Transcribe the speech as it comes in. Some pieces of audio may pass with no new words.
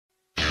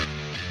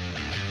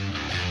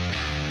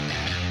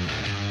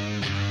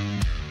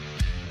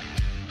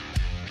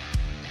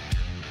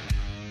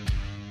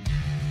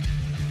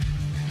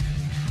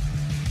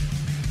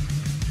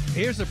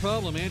Here's the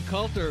problem. Ann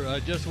Coulter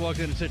just walked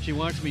in and said she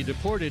wants me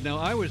deported. Now,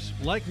 I was,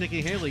 like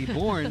Nikki Haley,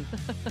 born...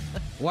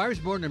 well, I was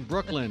born in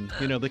Brooklyn,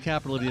 the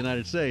capital of the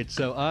United States.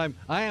 So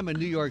I am a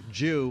New York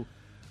Jew,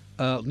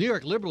 New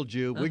York liberal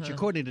Jew, which,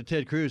 according to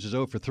Ted Cruz, is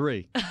 0 for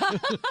 3,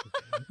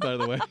 by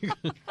the way.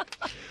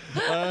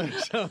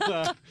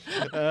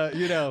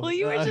 Well,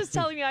 you were just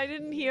telling me I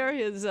didn't hear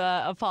his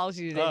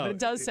apology today, but it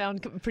does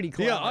sound pretty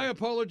clear. Yeah, I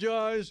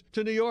apologize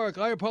to New York.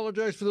 I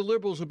apologize for the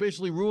liberals who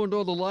basically ruined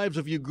all the lives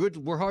of you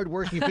good,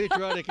 hardworking,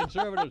 patriotic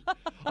conservatives.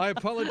 I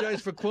apologize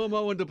for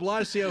Cuomo and de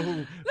Blasio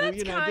who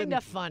That's kind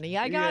of funny,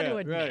 I got to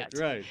admit.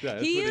 Right.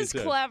 He is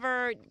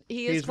clever.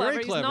 He's clever.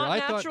 Very clever. He's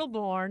not natural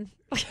born.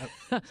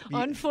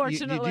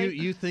 Unfortunately.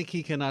 You think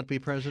he cannot be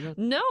president?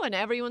 No, and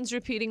everyone's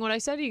repeating what I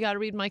said. You got to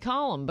read my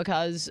column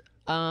because,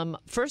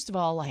 first of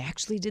all, I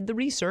actually did the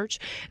research,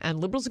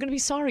 and liberals are going to be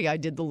sorry I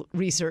did the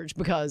research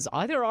because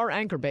either are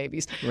anchor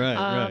babies.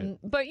 Right.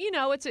 But,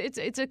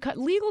 it's a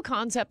legal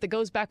concept that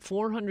goes back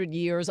 400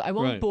 years. I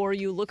won't bore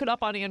you. Look it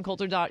up on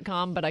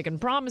AnnCoulter.com, but I can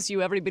promise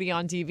you everybody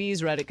on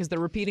TV's read it because they're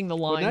repeating the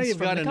lines. Well, now you've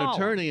from got the an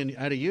column. attorney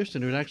out of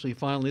Houston who's actually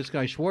filing. This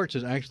guy Schwartz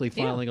is actually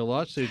filing a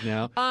lawsuit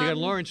now. You got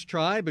Lawrence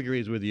Tribe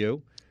agrees with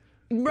you.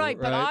 Right,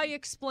 but I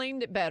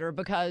explained it better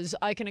because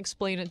I can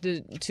explain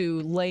it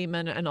to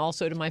laymen and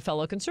also to my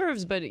fellow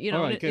conservatives. But, in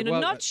a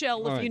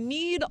nutshell, if you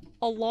need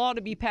a law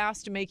to be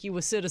passed to make you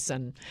a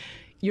citizen,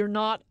 you're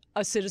not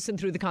a citizen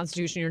through the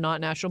Constitution. You're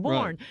not natural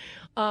born.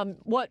 Right.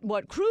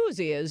 What Cruz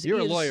is... You're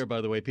a lawyer, by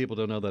the way. People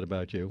don't know that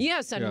about you.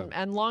 Yes,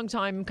 and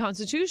longtime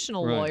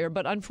constitutional lawyer.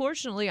 But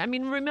unfortunately,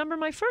 remember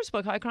my first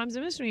book, High Crimes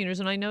and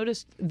Misdemeanors, and I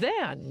noticed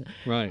then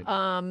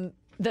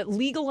that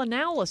legal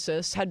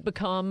analysis had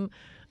become...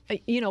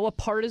 a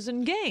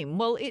partisan game.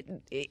 Well, it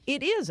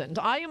isn't.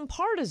 I am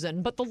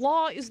partisan, but the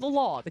law is the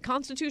law. The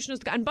Constitution is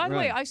the... And by the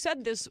way, I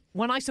said this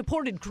when I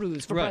supported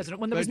Cruz for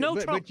president, when there was no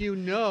Trump. But you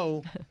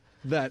know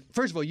that,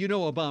 first of all,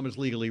 Obama's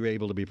legally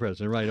able to be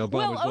president,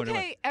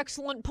 right?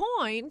 Excellent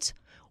point.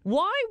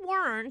 Why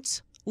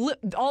weren't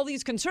all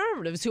these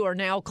conservatives who are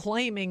now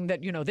claiming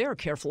that, their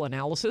careful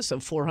analysis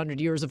of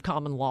 400 years of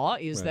common law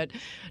is that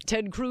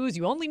Ted Cruz,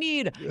 you only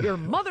need your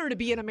mother to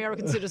be an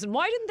American citizen.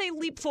 Why didn't they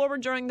leap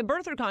forward during the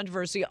birther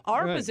controversy?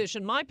 Our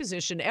position, my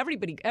position, every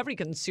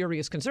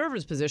serious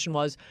conservative's position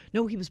was,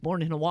 no, he was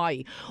born in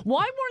Hawaii.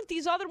 Why weren't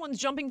these other ones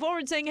jumping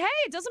forward saying, hey,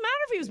 it doesn't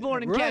matter if he was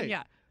born in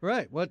Kenya?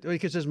 Right.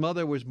 Because his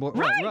mother was born.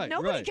 Right.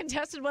 Nobody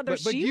contested whether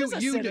she was a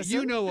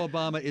citizen.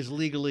 Obama is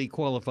legally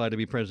qualified to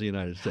be president of the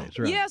United States,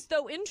 right? Yes,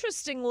 though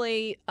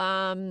interestingly,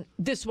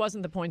 this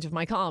wasn't the point of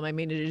my column.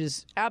 It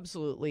is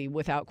absolutely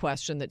without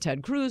question that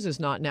Ted Cruz is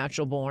not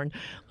natural born.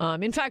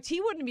 In fact, he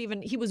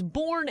was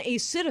born a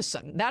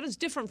citizen. That is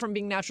different from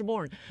being natural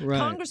born. Right.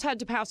 Congress had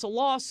to pass a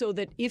law so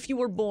that if you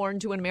were born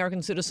to an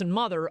American citizen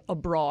mother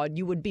abroad,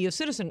 you would be a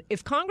citizen.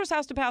 If Congress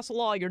has to pass a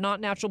law, you're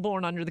not natural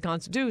born under the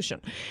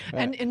Constitution.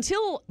 Right. And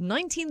until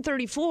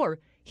 1934,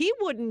 he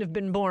wouldn't have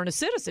been born a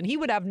citizen. He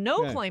would have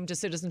no claim to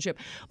citizenship.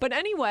 But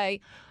anyway,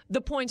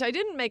 the point I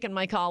didn't make in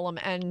my column,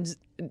 and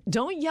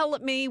don't yell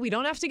at me, we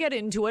don't have to get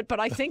into it, but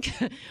I think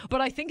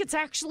it's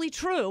actually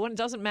true, and it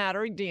doesn't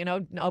matter.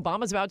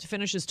 Obama's about to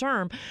finish his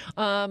term.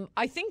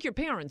 I think your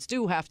parents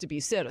do have to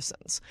be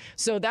citizens.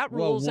 So that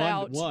rules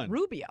out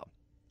Rubio.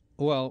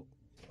 Well,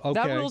 okay.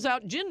 That rules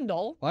out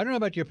Jindal. I don't know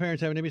about your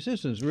parents having to be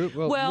citizens.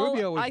 Rubio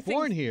was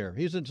born here.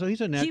 He's a natural born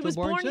citizen. He was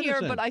born here,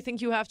 but I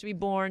think you have to be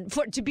born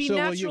to be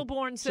natural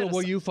born citizen. So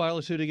will you file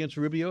a suit against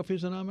Rubio if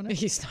he's the nominee?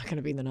 He's not going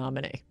to be the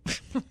nominee.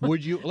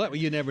 Would you?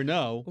 You never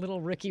know.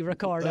 Little Ricky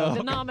Ricardo.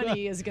 The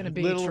nominee is going to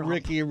be Little Trump.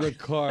 Ricky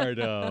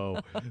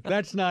Ricardo.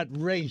 That's not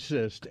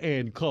racist,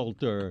 Ann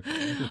Coulter.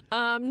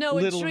 No,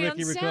 Little it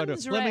transcends Ricky Ricardo.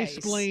 race. Let me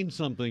explain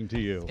something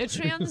to you. It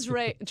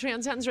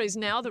transcends race.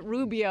 Now that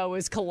Rubio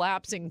is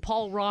collapsing,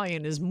 Paul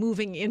Ryan is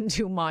moving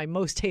into my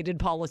most hated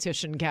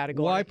politician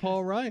category. Why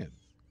Paul Ryan?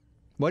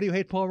 Why do you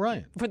hate Paul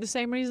Ryan? For the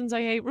same reasons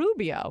I hate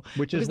Rubio.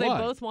 Because they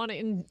both want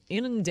to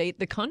inundate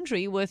the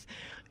country with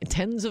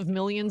tens of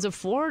millions of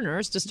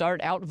foreigners to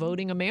start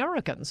outvoting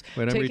Americans,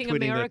 taking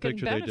American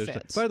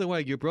benefits. By the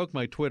way, you broke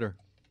my Twitter.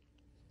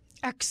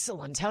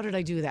 Excellent. How did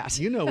I do that?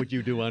 You know what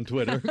you do on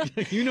Twitter.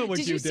 You know what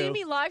you do. Did you see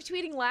me live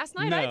tweeting last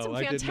night? No, I had some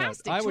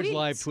fantastic tweets. I was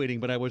live tweeting,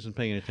 but I wasn't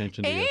paying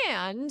attention to you.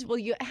 And,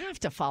 you have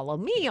to follow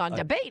me on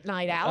debate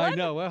night, Alan. I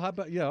know. Well, how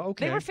about,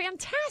 okay. They were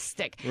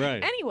fantastic.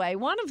 Right. Anyway,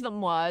 one of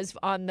them was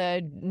on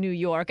the New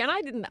York, and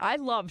I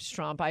loved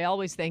Trump. I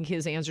always think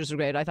his answers are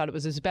great. I thought it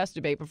was his best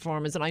debate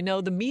performance, and I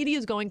know the media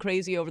is going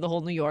crazy over the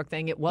whole New York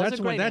thing. It was a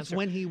great answer. That's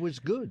when he was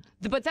good.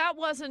 But that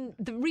wasn't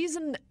the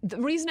reason.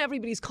 The reason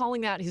everybody's calling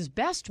that his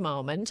best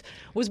moment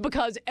was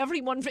because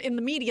everyone in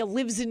the media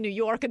lives in New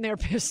York and they're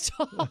pissed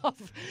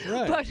off.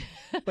 Right.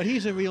 But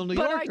he's a real New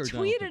Yorker. But I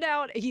tweeted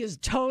out, he is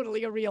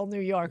totally a real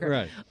New Yorker.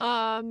 Right.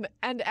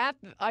 And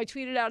I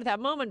tweeted out at that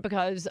moment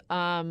because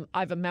I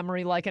have a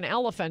memory like an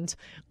elephant.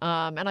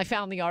 And I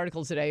found the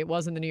article today. It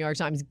was in the New York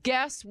Times.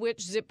 Guess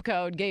which zip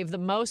code gave the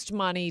most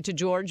money to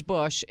George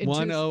Bush in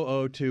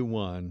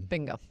 10021.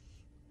 Bingo.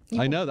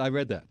 I know. I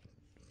read that.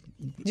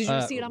 Did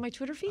you see it on my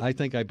Twitter feed? I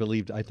think I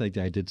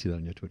did see that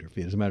on your Twitter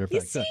feed, as a matter of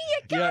fact. You see,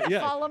 you gotta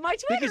follow my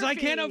Twitter because I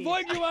can't feed.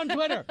 avoid you on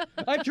Twitter.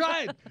 I've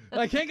tried.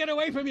 I can't get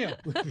away from you.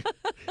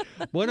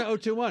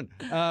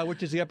 10021,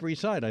 which is the Upper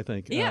East Side, I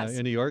think,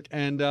 in New York.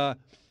 And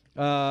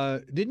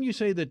didn't you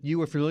say that you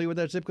were familiar with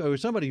that zip code? Or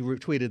somebody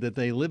tweeted that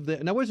they lived there.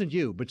 And that wasn't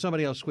you, but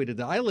somebody else tweeted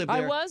that. I lived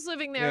there. I was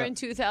living there in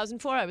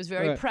 2004. I was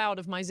very proud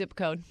of my zip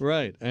code.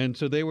 Right. And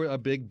so they were a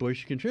big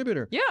Bush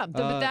contributor. Yeah,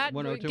 but that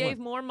gave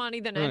more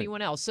money than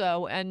anyone else.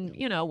 So, and,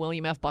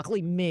 William F.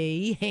 Buckley,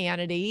 me,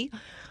 Hannity.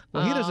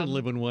 Well, he doesn't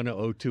live in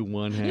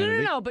 10021,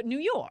 Hannity. No, but New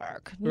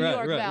York. New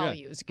York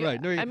values. Right.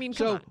 I mean,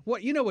 so come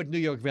on. what New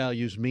York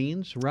values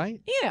means,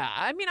 right? Yeah.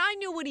 I mean, I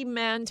knew what he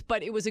meant,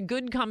 but it was a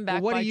good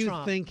comeback by Trump. What do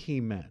you think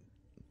he meant?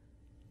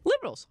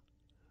 Liberals.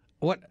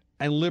 What?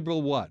 And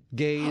liberal what?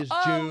 Gays, Jews?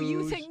 Oh,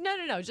 you think...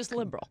 No, just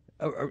liberal.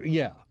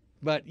 Yeah.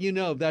 But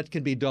that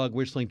can be dog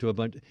whistling to a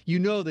bunch. You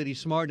know that he's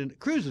smart, and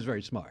Cruz is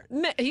very smart. He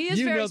is very smart.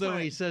 You know that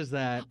when he says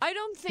that, I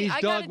don't think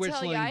he's dog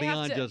whistling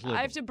beyond just liberal.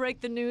 I have to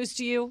break the news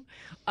to you.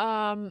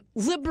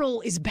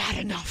 Liberal is bad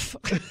enough.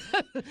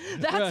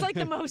 That's like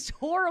the most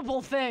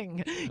horrible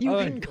thing you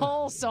can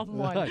call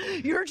someone.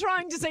 Right. You're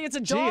trying to say it's a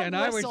dog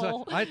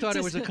whistle. I thought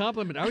it was a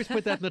compliment. I always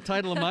put that in the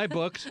title of my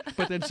books,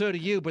 but then so do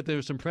you. But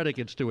there's some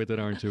predicates to it that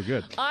aren't too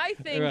good. I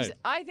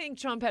think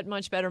Trump had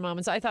much better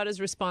moments. I thought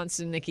his response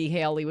to Nikki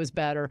Haley was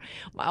better.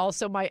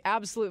 Also, my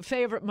absolute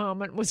favorite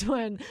moment was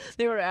when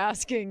they were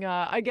asking,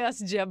 I guess,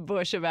 Jeb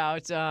Bush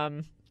about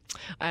the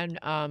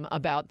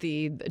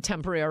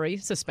temporary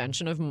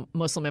suspension of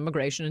Muslim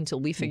immigration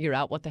until we figure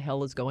out what the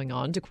hell is going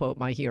on, to quote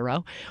my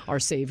hero, our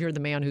savior, the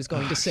man who's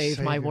going to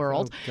save my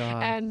world. Oh,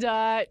 and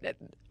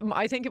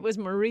I think it was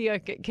Maria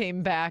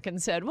came back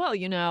and said, well,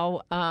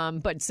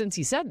 but since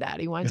he said that,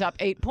 he went up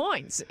 8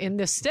 points in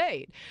this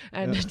state.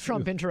 And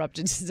Trump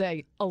interrupted to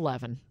say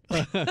 11.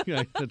 Well,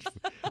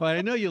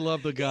 I know you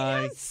love the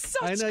guy.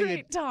 Such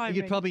great timing.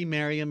 You'd probably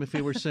marry him if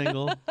he were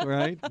single,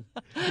 right?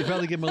 You'd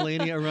probably give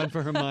Melania a run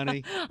for her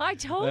money. I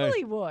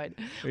totally would.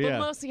 But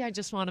mostly I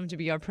just want him to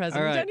be our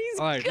president. All right. And he's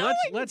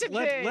going to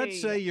be.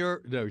 Let's say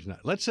you're... No, he's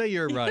not. Let's say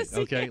you're right,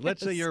 okay?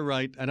 Let's say you're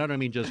right. And I don't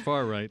mean just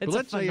far right. But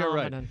let's say you're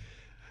right.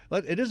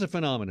 It is a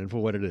phenomenon for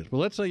what it is. But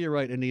let's say you're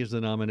right and he is the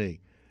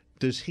nominee.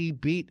 Does he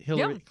beat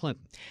Hillary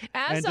Clinton?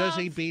 Does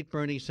he beat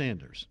Bernie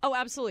Sanders? Oh,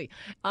 absolutely.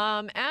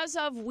 As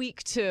of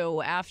week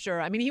 2,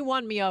 he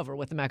won me over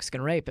with the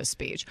Mexican rapist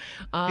speech.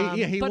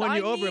 He won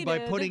you over by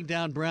putting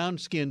down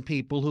brown-skinned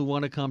people who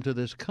want to come to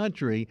this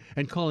country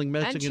and calling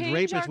Mexicans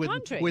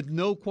rapists with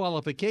no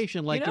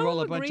qualification, like they're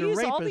all a bunch of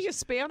rapists. All the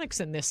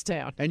Hispanics in this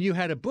town. And you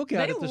had a book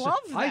out at the love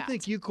that. I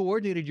think you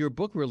coordinated your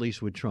book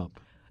release with Trump.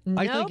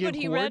 No, but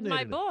he read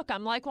my book.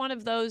 I'm like one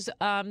of those,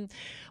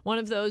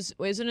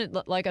 isn't it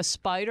like a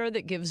spider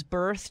that gives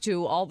birth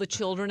to all the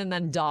children and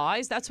then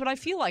dies? That's what I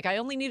feel like. I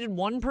only needed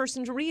one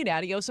person to read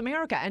Adios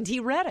America, and he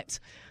read it.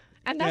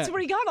 And that's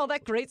where he got all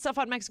that great stuff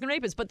on Mexican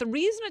rapists. But the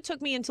reason it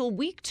took me until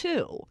week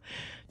 2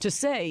 to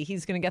say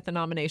he's going to get the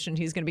nomination,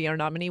 he's going to be our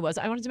nominee, was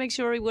I wanted to make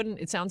sure he wouldn't,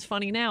 it sounds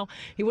funny now,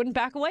 he wouldn't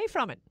back away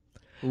from it.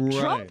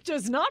 Right. Trump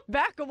does not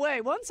back away.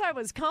 Once I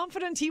was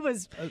confident he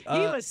was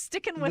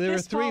sticking with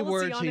this policy on immigration. There are 3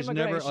 words he's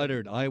never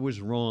uttered. I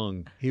was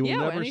wrong. He will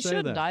never say that. And he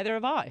shouldn't. Either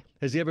have I.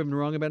 Has he ever been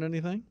wrong about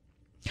anything?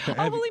 Well,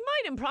 he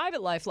might in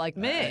private life like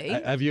me.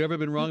 Have you ever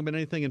been wrong about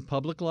anything in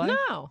public life?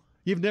 No.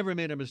 You've never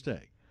made a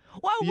mistake.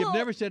 Well, you've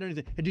never said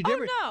anything.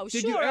 No,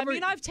 sure. I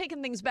mean, I've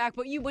taken things back,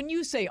 but when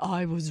you say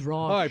I was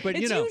wrong, all right, but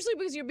it's usually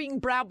because you're being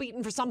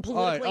browbeaten for some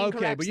politically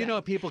incorrect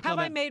but people Have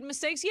I made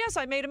mistakes? Yes,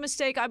 I made a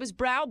mistake. I was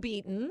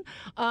browbeaten,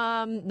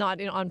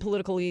 not on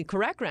politically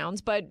correct grounds,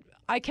 but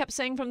I kept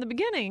saying from the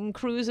beginning,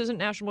 Cruz isn't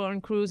natural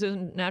born, Cruz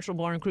isn't natural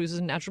born, Cruz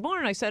isn't natural born.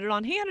 And I said it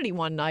on Hannity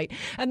one night.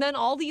 And then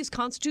all these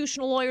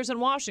constitutional lawyers in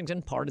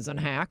Washington, partisan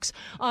hacks,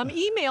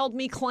 emailed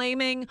me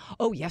claiming,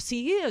 oh, yes,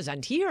 he is.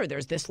 And here,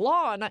 there's this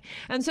law.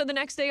 And so the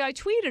next day I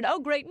tweeted, oh,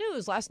 great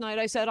news. Last night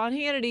I said on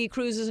Hannity,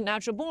 Cruz isn't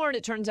natural born.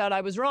 It turns out I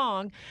was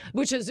wrong,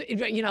 which is,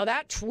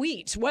 that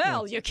tweet.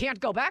 Well, you can't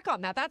go back on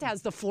that. That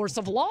has the force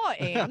of law,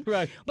 Ann.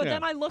 Right. But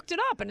then I looked it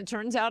up, and it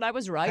turns out I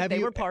was right. They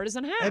were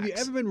partisan hacks. Have you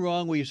ever been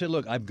wrong where you said,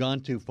 look, I've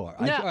gone too far?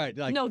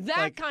 No,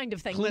 that kind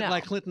of thing.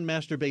 Like Clinton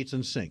masturbates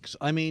and sinks.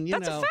 I mean,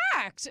 that's a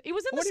fact. It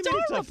was in the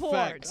Star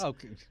Report.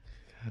 Okay.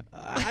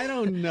 I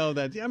don't know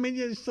that. I mean,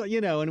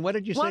 and what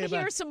did you say about... Want to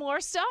hear some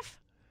more stuff?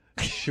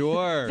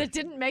 Sure. That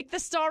didn't make the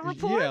Star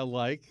Report? Yeah,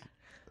 like...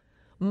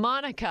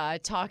 Monica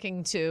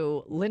talking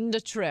to Linda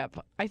Tripp.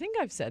 I think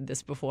I've said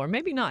this before.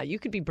 Maybe not. You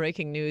could be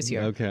breaking news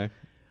here. Okay.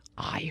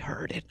 I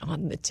heard it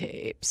on the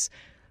tapes.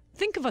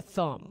 Think of a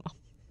thumb.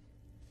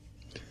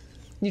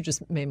 You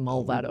just may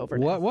mull that over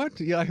now. What?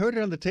 Yeah, I heard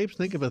it on the tapes.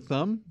 Think of a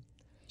thumb?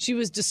 She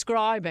was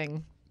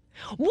describing.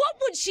 What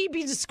would she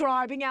be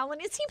describing, Alan?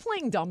 Is he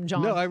playing dumb,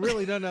 John? No, I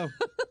really don't know.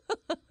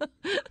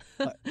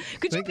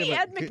 Could you be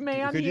Ed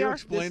McMahon could here? you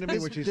explain to me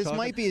what she's This talking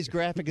might be as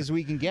graphic as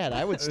we can get.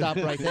 I would stop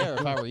right there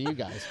if I were you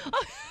guys.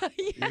 I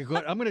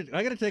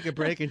got to take a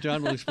break, and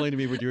John will explain to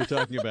me what you were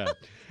talking about.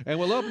 And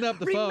we'll open up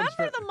the phones.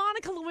 Remember the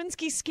Monica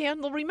Lewinsky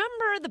scandal?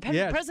 Remember the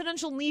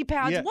presidential knee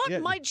pads? Yeah,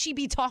 what might she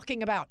be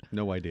talking about?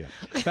 No idea.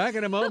 Back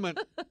in a moment.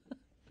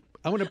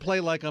 I want to play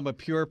like I'm a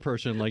pure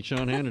person like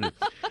Sean Hannity.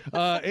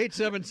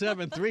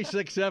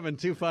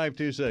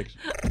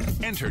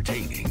 877-367-2526.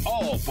 Entertaining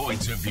all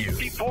points of view.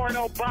 Deporting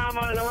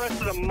Obama and the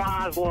rest of the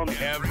Muslims.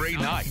 Every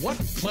night. What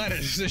planet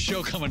is this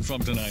show coming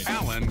from tonight?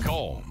 Alan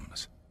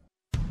Colmes.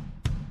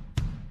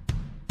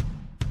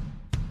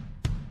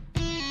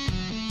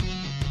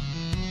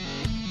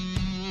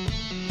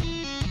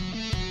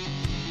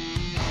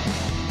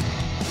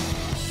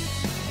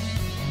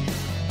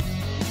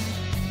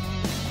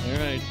 All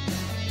right.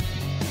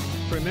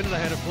 For a minute, I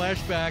had a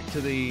flashback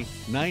to the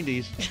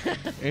 90s,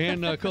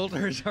 and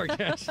Coulter is our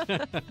guest.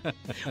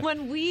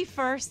 When we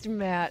first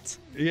met.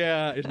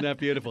 Yeah, isn't that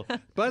beautiful?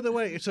 By the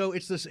way, so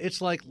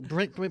it's like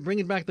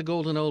bringing back the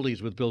golden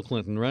oldies with Bill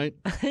Clinton, right?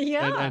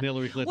 Yeah. And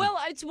Hillary Clinton. Well,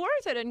 it's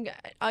worth it. And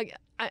I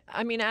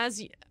mean,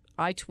 as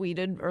I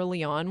tweeted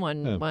early on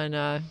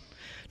when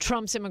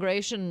Trump's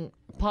immigration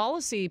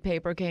policy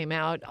paper came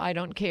out, I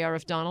don't care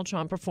if Donald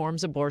Trump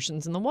performs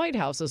abortions in the White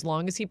House as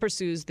long as he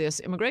pursues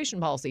this immigration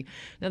policy.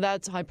 Now,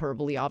 that's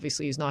hyperbole.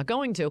 Obviously, he's not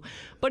going to.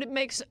 But it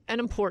makes an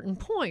important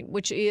point,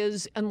 which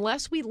is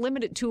unless we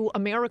limit it to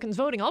Americans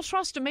voting, I'll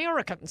trust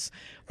Americans.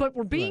 But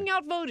we're being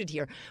outvoted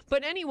here.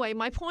 But anyway,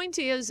 my point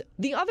is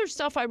the other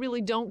stuff I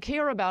really don't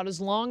care about as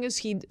long as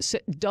he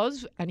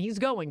does, and he's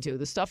going to,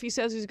 the stuff he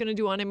says he's going to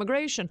do on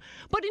immigration.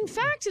 But in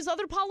fact, his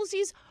other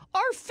policies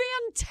are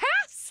fantastic.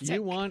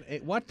 You want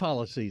what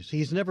policies?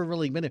 He's never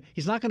really been.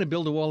 He's not going to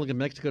build a wall against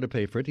Mexico to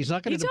pay for it. He's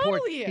not going to deport.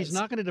 Totally is. He's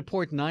not going to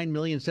deport 9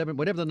 million, 7,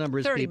 whatever the number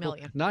is. 30 people.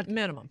 million, Not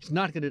minimum. He's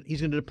not going to. He's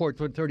going to deport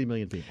 30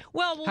 million people.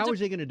 Well, how is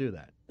he going to do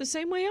that? The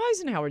same way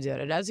Eisenhower did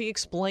it, as he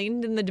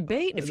explained in the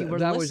debate. If you were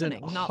that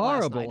listening, was a not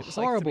horrible, last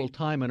night. horrible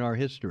time in our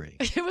history.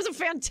 It was a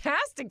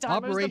fantastic time.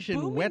 Operation it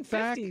was the booming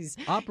Wetback.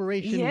 50s.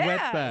 Operation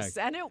Wetback. Yes,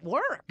 and it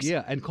works.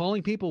 Yeah, and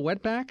calling people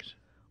wetbacks.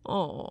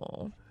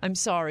 Oh, I'm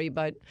sorry,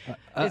 but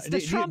it's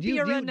the Trump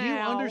era now. Do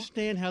you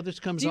understand how this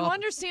comes off? Do you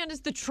understand it's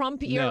the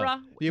Trump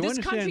era? This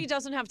country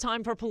doesn't have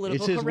time for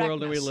political correctness. It's his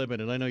world and we live in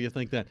it. I know you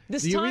think that.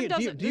 This country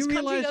doesn't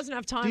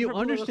have time for political correctness. Do you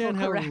understand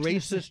how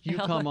racist you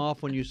come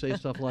off when you say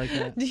stuff like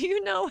that? Do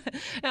you know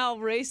how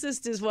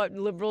racist is what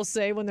liberals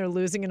say when they're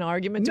losing an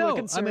argument to a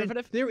conservative? I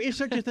mean, there is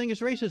such a thing as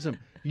racism.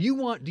 Do you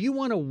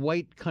want a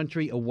white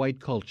country, a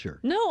white culture?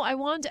 No, I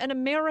want an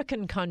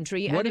American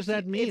country. What does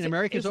that mean?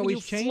 America's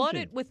always changing. Flood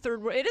it with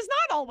third world. It is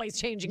not always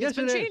changing. Yes, it's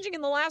been changing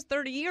in the last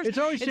 30 years. It's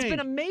always changed. It's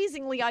been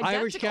amazingly identical.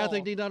 Irish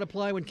Catholic need not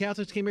apply. When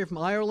Catholics came here from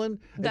Ireland,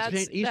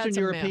 Eastern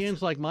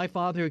Europeans like my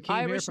father who came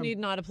here Irish from... need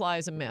not apply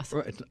as a myth.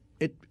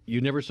 You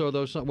never saw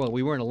those. Well,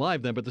 we weren't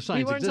alive then, but the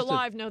signs existed. We weren't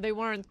alive. No, they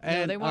weren't. And,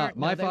 no, they weren't.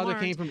 My father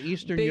came from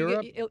Eastern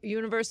Europe.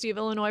 University of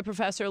Illinois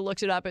professor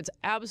looked it up. It's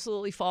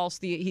absolutely false.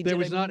 There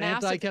was not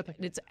anti-Catholic.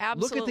 It's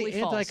absolutely Look at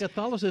the false.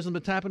 Anti-Catholicism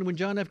that's happened when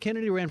John F.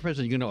 Kennedy ran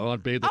president. You're going to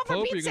obey the Pope.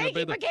 For Pete's sake,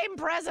 he became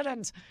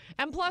president.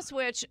 And plus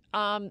which,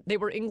 they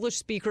were English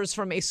speakers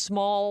from a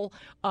small,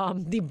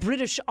 the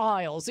British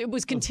Isles. It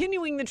was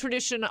continuing the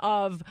tradition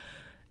of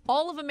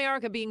all of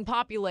America being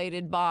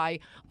populated by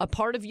a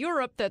part of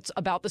Europe that's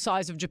about the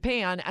size of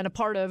Japan and a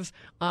part of,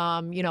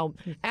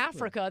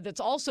 Africa that's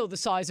also the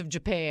size of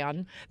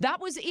Japan. That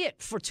was it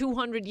for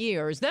 200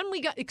 years. Then we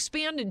got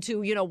expanded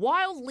to,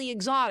 wildly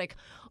exotic,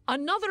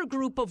 another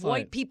group of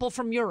white people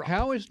from Europe.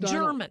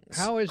 Germans.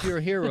 How is your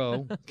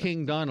hero,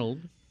 King Donald?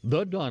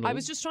 The Donald. I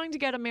was just trying to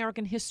get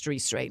American history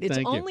straight. It's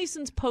only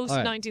since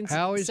post-1970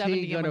 How is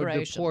he immigration.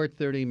 going to deport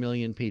 30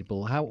 million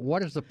people?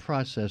 What is the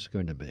process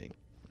going to be?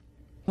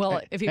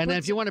 Well, if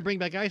you want to bring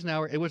back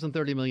Eisenhower, it wasn't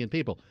 30 million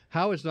people.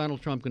 How is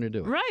Donald Trump going to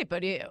do it? Right,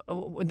 but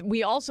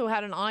we also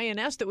had an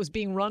INS that was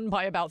being run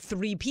by about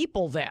 3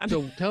 people then.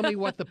 So tell me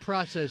what the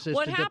process is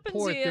to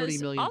deport 30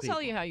 million I'll people.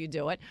 tell you how you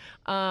do it.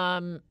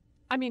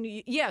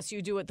 Yes,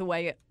 you do it the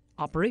way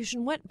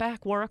Operation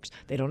Wetback works.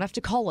 They don't have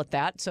to call it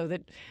that so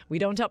that we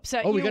don't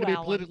upset you, we got to be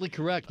Alan. politically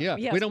correct. Yeah,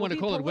 yes, we don't want to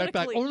call it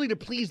Wetback only to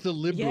please the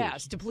liberals.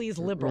 Yes, to please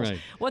liberals. Right.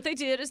 What they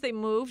did is they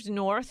moved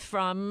north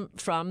from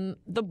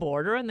the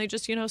border and they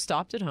just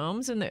stopped at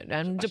homes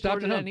and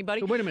deported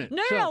anybody. So wait a minute.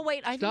 No,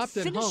 wait. I haven't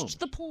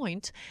finished the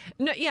point.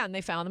 No, yeah, and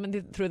they found them and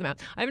they threw them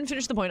out. I haven't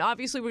finished the point.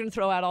 Obviously, we're going to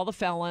throw out all the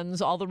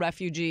felons, all the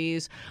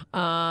refugees,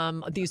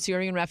 these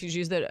Syrian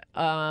refugees that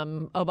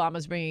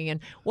Obama's bringing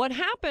in. What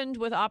happened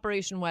with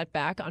Operation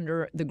Wetback under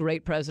the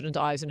great President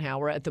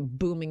Eisenhower at the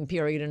booming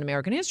period in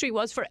American history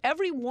was for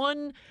every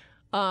one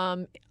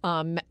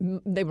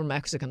they were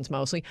Mexicans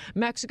mostly,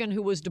 Mexican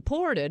who was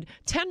deported,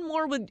 10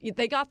 more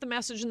they got the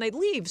message and they'd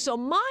leave. So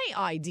my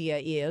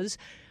idea is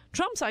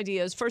Trump's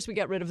idea is first we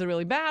get rid of the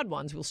really bad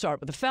ones. We'll start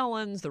with the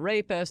felons, the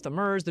rapists, the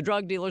murderers, the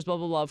drug dealers, blah,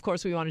 blah, blah. Of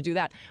course, we want to do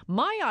that.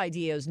 My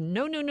idea is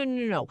no.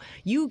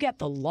 You get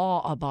the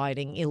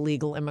law-abiding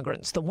illegal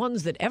immigrants, the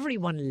ones that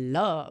everyone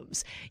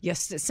loves. You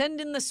send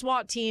in the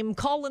SWAT team,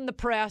 call in the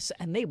press,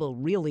 and they will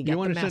really get the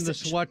message. You want to send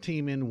the SWAT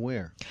team in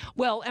where?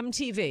 Well,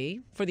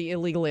 MTV for the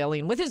illegal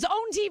alien with his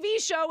own TV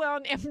show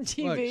on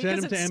MTV. Look,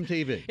 send him to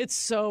MTV. It's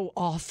so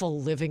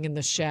awful living in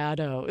the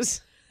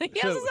shadows. He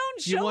has his own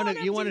show on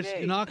MTV. You want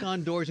to knock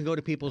on doors and go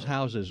to people's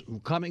houses.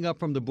 Coming up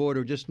from the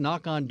border, just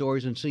knock on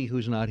doors and see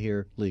who's not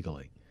here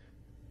legally,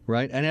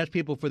 right? And ask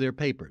people for their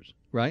papers,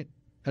 right?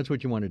 That's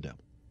what you want to do.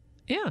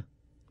 Yeah.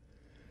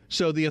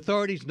 So the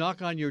authorities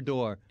knock on your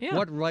door. Yeah.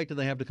 What right do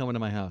they have to come into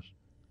my house?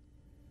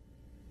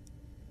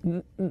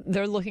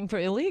 They're looking for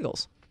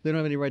illegals. They don't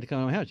have any right to come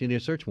into my house. You need a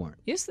search warrant.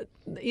 Yes,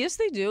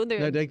 they do. They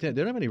don't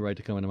have any right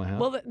to come into my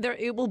house. Well,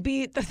 it will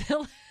be.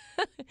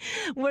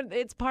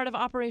 It's part of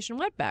Operation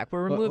Wetback.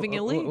 We're removing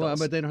illegals.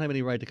 But they don't have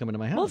any right to come into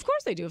my house. Well, of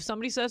course they do. If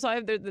somebody says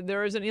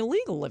there is an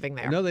illegal living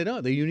there. No, they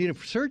don't. You need a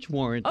search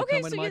warrant to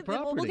come into my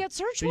property. Well, we'll get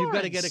search warrants. You've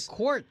got to get a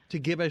court to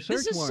give a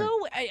search warrant.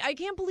 I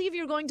can't believe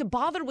you're going to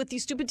bother with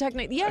these stupid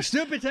techniques. Yes.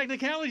 Stupid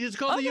technicalities. It's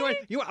called the U.S.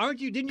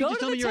 Didn't you just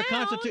tell me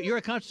you're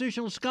a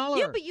constitutional scholar?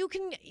 Yeah, but you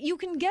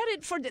can get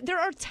it for. There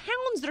are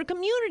towns, there are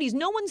communities.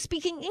 No one's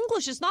speaking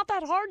English. It's not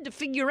that hard to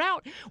figure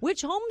out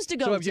which homes to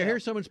go to. So if you hear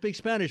someone speak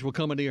Spanish, we'll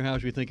come into your house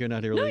if you think you're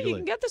not here legally. No, you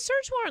can get the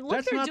search warrant.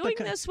 Look, they're doing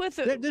this with.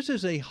 This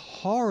is a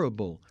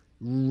horrible,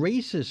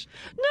 racist.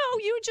 No,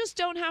 you just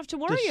don't have to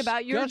worry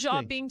about your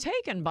job being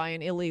taken by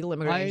an illegal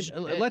immigrant.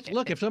 Let's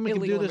look. If someone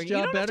can do this job better,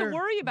 you don't have to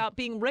worry about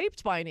being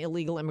raped by an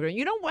illegal immigrant.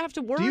 You don't have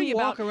to worry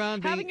about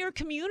having your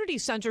community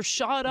center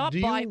shot up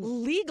by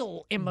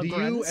legal immigrants.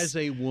 Do you, as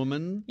a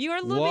woman,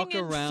 you're living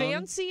in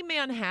fancy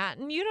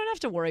Manhattan? You don't have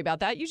to worry about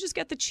that. You just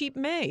get the cheap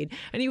maid,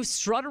 and you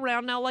strut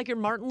around now like you're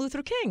Martin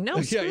Luther King.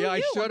 No, screw you.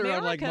 I strut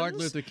around like Martin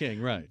Luther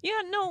King, right?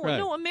 Yeah,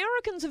 no.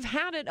 Americans have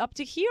had it up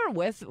to here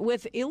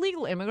with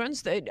illegal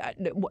immigrants.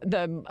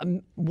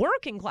 The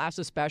working class,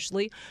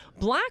 especially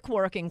black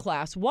working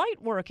class, white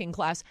working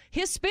class,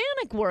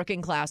 Hispanic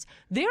working class,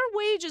 their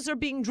wages are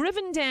being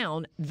driven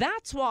down.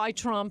 That's why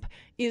Trump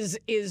is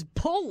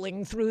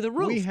pulling through the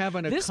roof. We have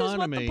an This is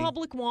what the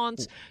public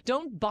wants.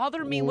 Don't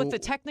bother me with the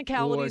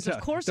technicalities.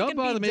 Of course, don't it can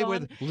bother be me done.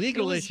 with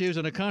legal issues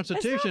and a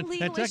constitution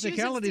and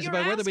technicalities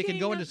about whether we can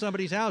go into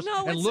somebody's house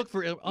and look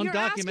for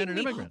undocumented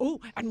immigrants. Oh,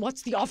 and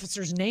what's the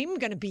officer's name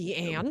going to be,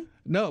 Ann?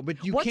 No,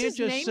 but you can't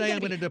just say I'm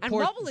going to deport. And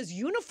what will his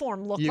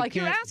uniform look like?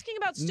 You're asking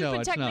about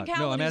stupid technicalities.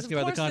 No, I'm asking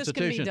about the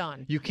Constitution. This can be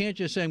done. You can't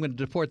just say I'm going to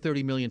deport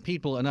 30 million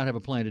people and not have a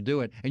plan to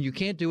do it, and you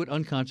can't do it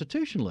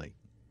unconstitutionally.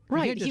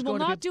 Right, he will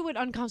not do it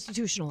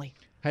unconstitutionally.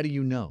 How do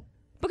you know?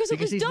 Because it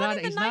was done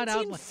in the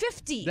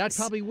 1950s. That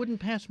probably wouldn't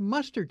pass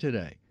muster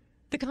today.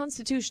 The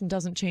Constitution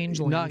doesn't change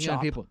language. Not young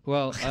people.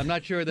 Well, I'm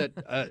not sure that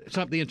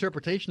the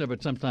interpretation of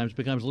it sometimes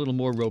becomes a little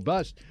more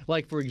robust.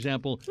 Like, for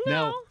example,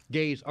 now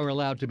gays are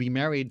allowed to be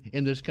married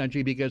in this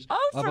country because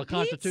of a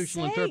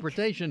constitutional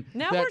interpretation.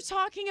 Now we're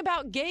talking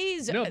about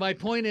gays. No, my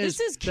point is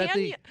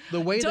that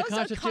the way the Constitution...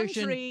 Does a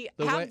country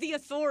have the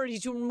authority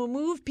to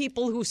remove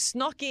people who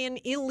snuck in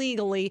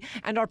illegally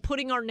and are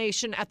putting our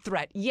nation at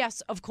threat?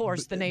 Yes, of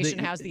course, the nation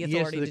has the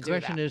authority to do that. Yes, the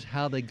question is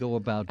how they go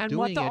about doing it. And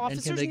what the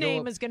officer's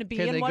name is going to be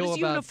and what his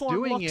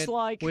uniform looks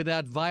like.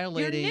 Without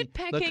violating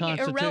the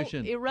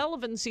Constitution.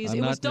 Irrelevancies.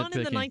 It was done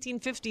in the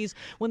 1950s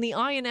when the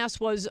INS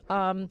was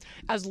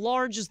as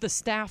large as the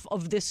staff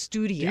of this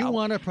studio. Do you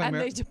want to and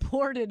they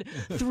deported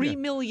 3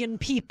 million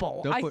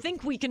people. I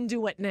think we can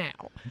do it now.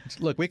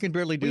 Look, we can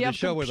barely do the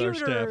show with our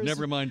staff.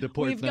 Never mind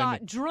deport them. We've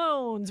got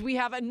drones. We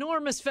have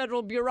enormous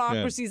federal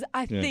bureaucracies. Yeah.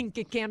 I think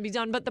it can be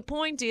done. But the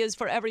point is,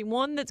 for every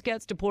one that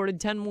gets deported,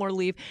 10 more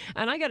leave.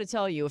 And I got to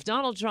tell you,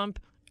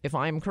 if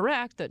I'm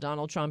correct that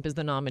Donald Trump is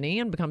the nominee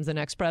and becomes the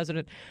next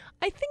president,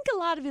 I think a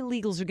lot of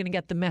illegals are going to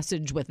get the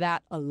message with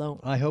that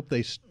alone. I hope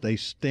they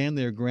stand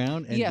their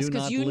ground and do not leave. Yes,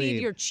 because you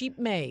need your cheap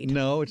maid.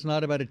 No, it's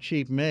not about a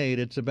cheap maid.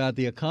 It's about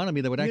the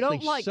economy that would actually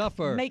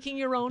suffer. You don't like making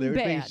your own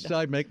bed.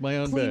 I'd make my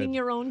own bed. Cleaning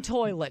your own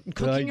toilet.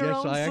 Cooking your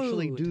own food. I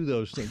actually do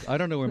those things. I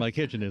don't know where my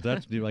kitchen is.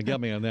 I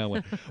got me on that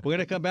one. We're going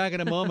to come back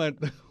in a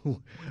moment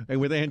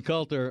with Ann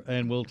Coulter,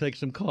 and we'll take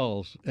some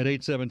calls at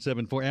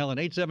 877-4-ALLEN,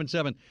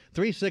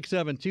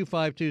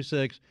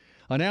 877-367-2526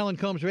 on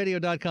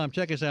AllenCombsRadio.com.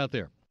 Check us out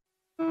there.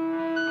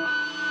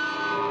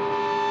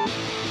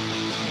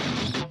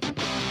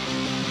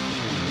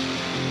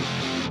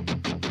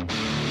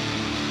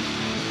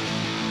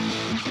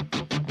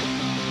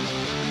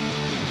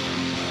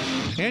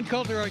 Ann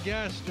Coulter, our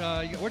guest.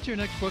 What's your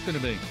next book going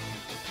to be?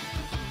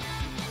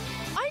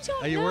 I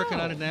don't know. Are you working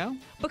on it now?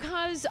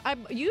 Because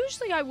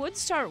usually I would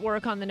start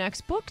work on the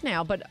next book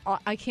now, but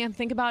I can't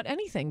think about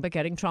anything but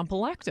getting Trump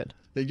elected.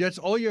 That's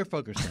all you're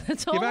focused on.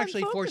 That's all You've I'm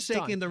actually focused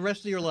forsaken on. the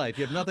rest of your life.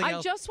 You have nothing I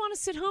else. just want to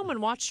sit home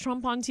and watch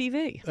Trump on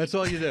TV. That's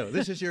all you do.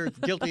 This is your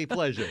guilty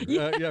pleasure.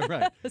 Yeah,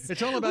 right.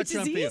 It's all about Which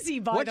Trump. is easy,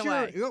 by What's the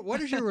way. What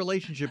is your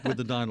relationship with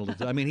the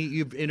Donald? I mean,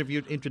 you've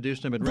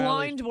introduced him at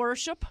Blind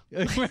worship.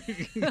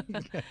 rallies.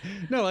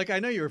 No, like I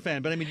know you're a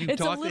fan, but I mean, you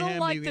It's a talk to little him.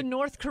 like the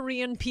North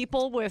Korean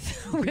people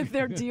with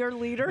their dear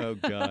leader. Oh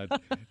God!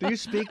 Do you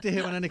speak to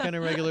him on any kind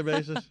of regular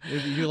basis?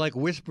 You like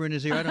whisper in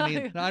his ear? I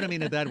don't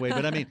mean it that way,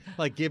 but I mean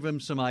like give him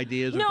some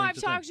ideas. No, or I've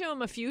talked to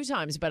him a few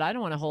times, but I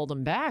don't want to hold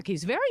him back.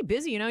 He's very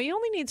busy. You know, he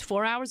only needs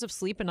 4 hours of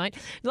sleep a night.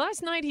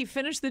 Last night he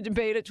finished the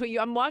debate at Tweet.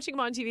 I'm watching him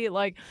on TV at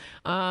like,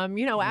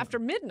 after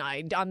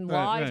midnight on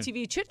live right.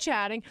 TV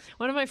chit-chatting.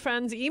 One of my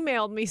friends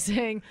emailed me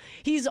saying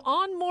he's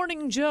on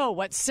Morning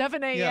Joe at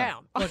 7 a.m. Yeah.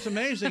 What's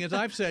amazing is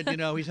I've said,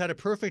 he's had a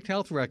perfect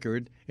health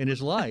record in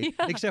his life,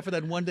 except for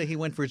that one day he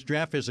went for his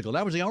draft physical.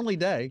 That was the only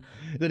day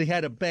that he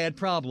had a bad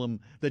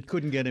problem that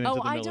couldn't get him into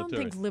the military. I don't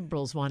think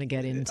liberals want to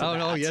get into Oh, that.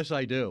 no, yes,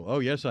 I do. Oh,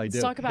 yes, I do.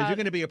 Let's talk about, if you're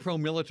going to be a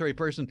pro-military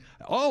person,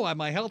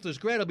 my health is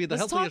great. I'll be the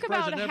let's healthiest talk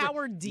about president ever.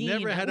 Howard Dean.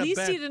 Never had At a least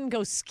bad, he didn't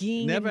go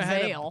skiing never in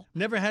had Vail.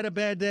 never had a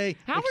bad day.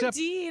 Howard except,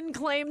 Dean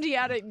claimed he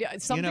had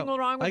something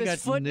wrong with I his got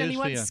foot and news he for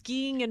went you.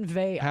 skiing in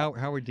Vail.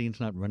 Howard Dean's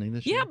not running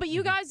this year. Yeah, but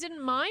you guys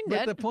didn't mind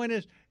But it. the point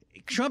is,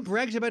 Trump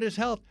brags about his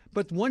health,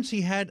 but once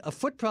he had a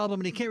foot problem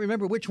and he can't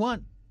remember which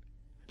one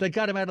that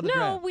got him out of the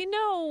No, draft.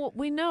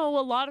 we know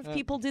a lot of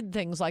people did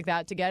things like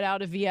that to get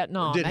out of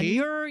Vietnam. Did and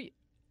he?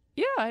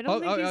 Yeah, I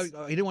don't think he's...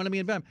 he didn't want to be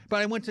in Vietnam. But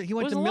he went It to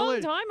was a long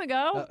military. time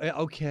ago.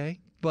 Okay,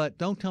 but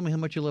don't tell me how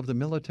much you love the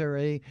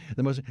military.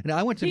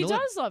 I went to He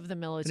does love the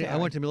military. I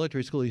went to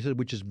military school. He said,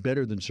 which is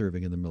better than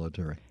serving in the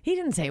military. He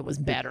didn't say it was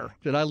better.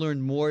 Did I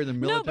learn more than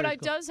military? No, but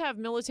school? I does have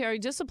military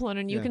discipline,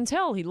 and you Yeah. can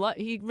tell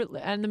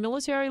and the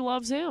military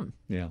loves him.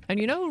 Yeah. And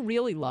you know who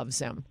really loves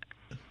him?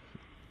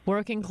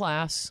 Working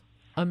class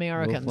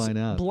Americans, We'll find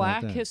out about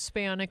black, that.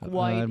 Hispanic,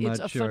 white. I'm It's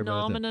not a sure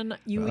about that. phenomenon.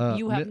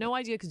 You have no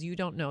idea because you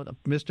don't know them.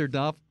 Mr.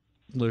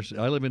 Doppler,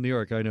 I live in New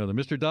York. I know them.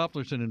 Mr.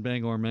 Dopplerson in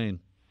Bangor, Maine.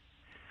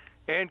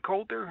 And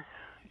Coulter,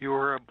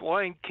 you're a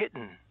blind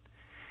kitten,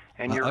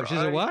 and your she's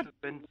eyes a what?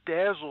 have been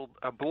dazzled.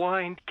 A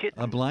blind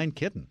kitten. A blind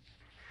kitten.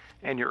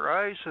 And your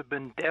eyes have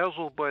been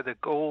dazzled by the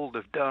gold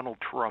of Donald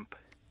Trump.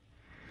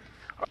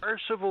 Our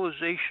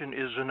civilization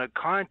is in a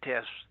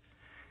contest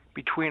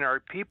between our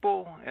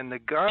people and the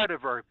God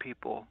of our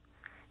people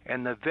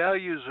and the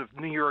values of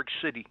New York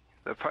City,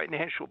 the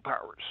financial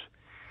powers.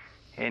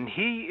 And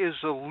he is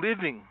a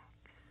living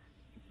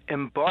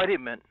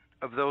embodiment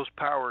of those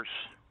powers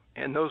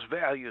and those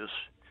values.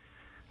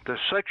 The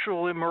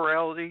sexual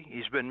immorality,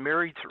 he's been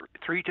married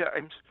three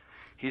times.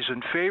 He's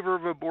in favor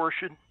of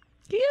abortion.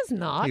 He is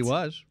not. He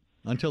was.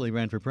 Until he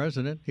ran for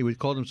president. He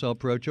called himself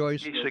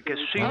pro-choice. He's a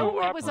casino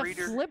it was a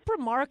operator. flip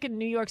remark in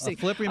New York City. A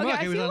flip remark. Okay,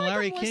 I He was feel on like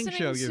Larry I'm King's listening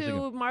show years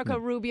ago. to Marco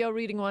Rubio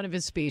reading one of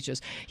his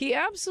speeches. He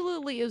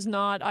absolutely is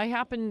not. I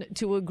happen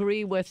to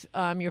agree with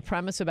your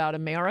premise about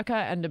America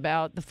and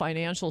about the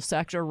financial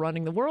sector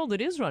running the world.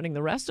 It is running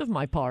the rest of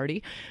my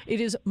party. It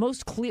is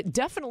most clear,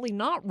 definitely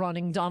not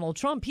running Donald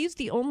Trump. He's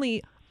the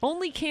only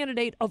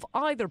candidate of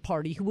either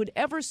party who would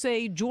ever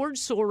say George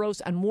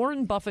Soros and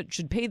Warren Buffett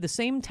should pay the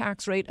same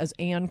tax rate as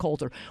Ann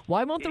Coulter.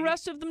 Why won't the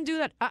rest of them do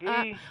that?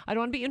 I don't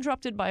want to be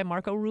interrupted by a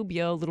Marco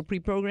Rubio little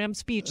pre-programmed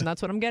speech, and that's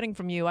what I'm getting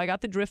from you. I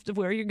got the drift of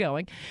where you're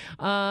going.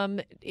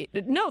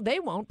 No, they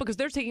won't, because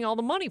they're taking all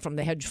the money from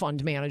the hedge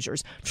fund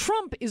managers.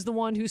 Trump is the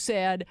one who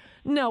said,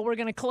 no, we're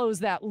going to close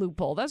that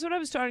loophole. That's what I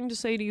was starting to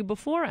say to you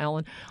before,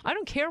 Alan. I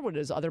don't care what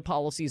his other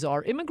policies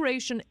are.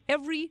 Immigration,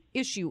 every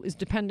issue is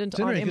dependent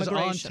on immigration.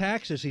 Because on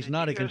taxes, he's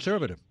not a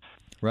conservative,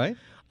 right?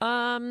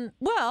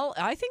 Well,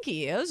 I think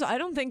he is. I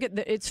don't think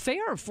it's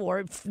fair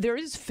there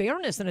is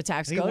fairness in a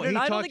tax code, and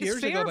I don't think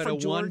it's fair for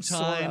George Soros. He talked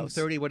years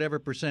ago about a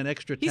 30%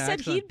 extra tax. He said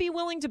he'd be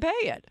willing to pay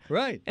it.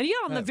 Right. And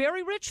on the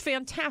very rich,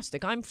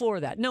 fantastic. I'm for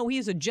that. No,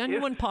 he's a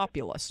genuine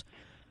populist.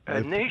 A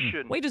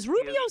nation. Wait, is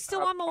Rubio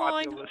still on the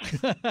line?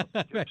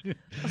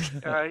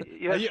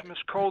 Yes, Miss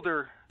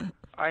Coulter,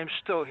 I'm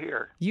still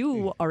here.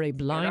 You are a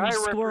blind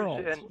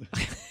squirrel.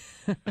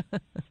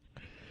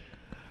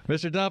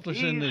 Mr.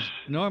 Dopplerson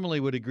normally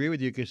would agree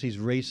with you because he's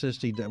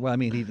racist.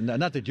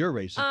 Not that you're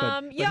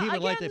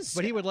racist,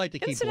 but he would like to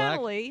keep black.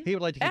 He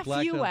would like to keep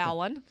blacks. F you,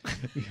 Alan.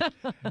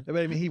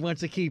 He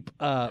wants to keep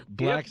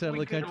blacks out of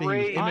the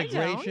country.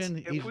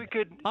 Immigration.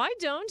 I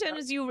don't. And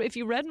if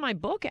you read my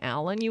book,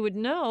 Alan, you would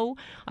know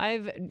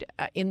I've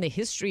in the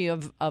History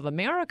of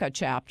America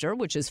chapter,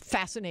 which is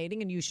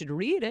fascinating, and you should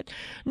read it.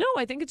 No,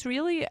 I think it's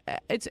really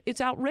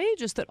it's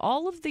outrageous that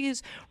all of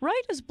these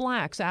right as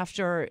blacks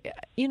after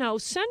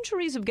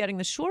centuries of getting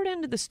the short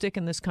end of the stick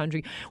in this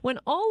country, when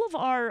all of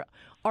our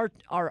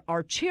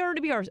our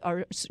charity,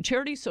 our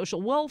charity,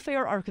 social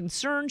welfare, our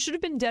concern should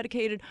have been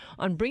dedicated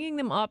on bringing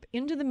them up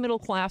into the middle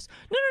class.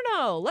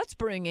 No. Let's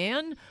bring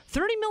in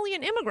 30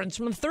 million immigrants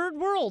from the third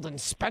world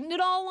and spend it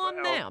all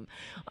on them.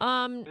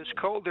 Ms.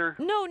 Coulter,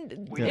 No,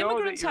 we know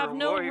immigrants that you're have a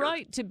no lawyer.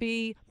 right to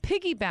be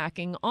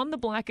piggybacking on the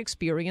black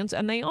experience,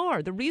 and they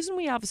are. The reason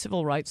we have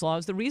civil rights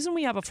laws, the reason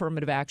we have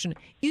affirmative action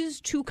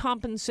is to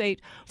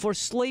compensate for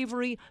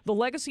slavery, the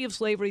legacy of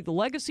slavery, the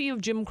legacy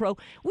of Jim Crow.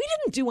 We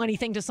didn't do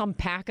anything to some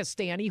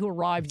Pakistani who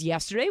arrived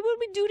yesterday. What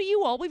did we do to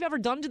you? All we've ever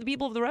done to the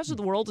people of the rest of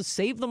the world is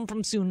save them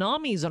from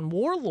tsunamis and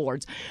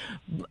warlords.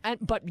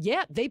 But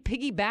yet they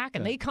piggyback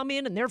and they come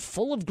in and they're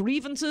full of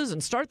grievances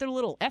and start their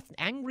little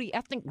angry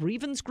ethnic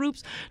grievance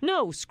groups.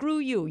 No, screw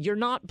you. You're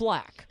not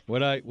black.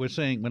 What I was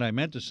saying, what I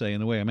meant to say,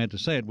 and the way I meant to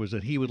say it, was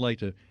that he would like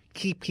to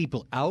keep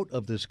people out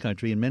of this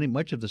country in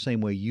much of the same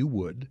way you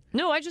would.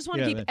 No, I just want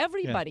to keep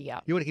everybody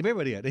out. You want to keep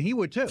everybody out, and he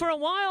would too. For a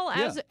while,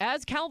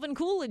 as Calvin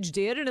Coolidge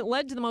did, and it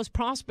led to the most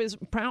prosperous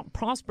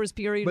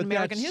period in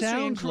American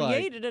history and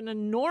created an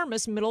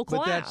enormous middle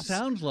class. But that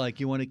sounds like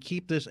you want to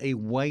keep this a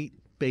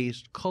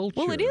white-based culture.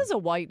 Well, it is a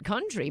white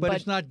country, but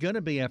it's not going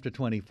to be after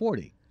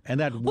 2040, and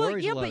that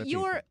worries a lot of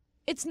people.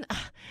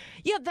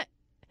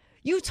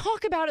 You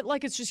talk about it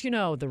like it's just,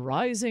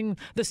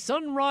 the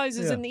sun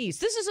rises in the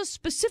east. This is a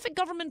specific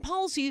government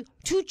policy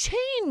to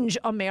change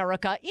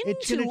America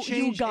into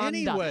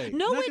Uganda. Anyway.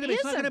 No, it isn't.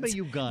 It's not going to be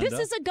Uganda. This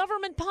is a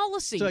government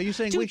policy so you're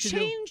saying to we should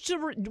change,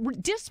 to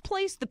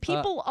displace the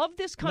people of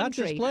this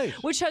country,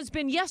 which has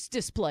been,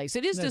 displaced.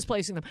 It is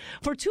displacing them.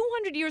 For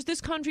 200 years,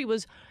 this country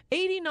was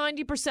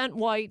 80-90%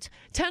 white,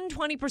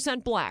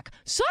 10-20% black.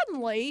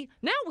 Suddenly,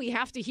 now we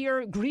have to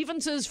hear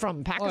grievances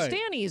from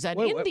Pakistanis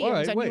and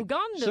Indians and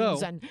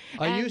Ugandans and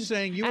you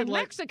saying you would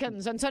like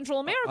Mexicans and Central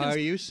Americans? Are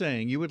you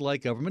saying you would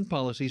like government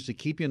policies to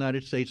keep the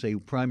United States a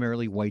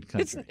primarily white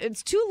country?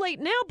 It's too late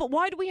now, but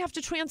why do we have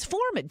to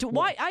transform it?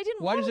 Why I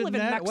didn't want to live in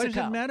Mexico. Why does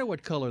it matter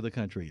what color the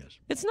country is?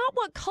 It's not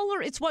what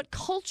color, it's what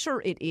culture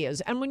it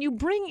is. And when you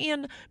bring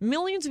in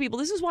millions of people,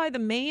 this is why the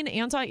main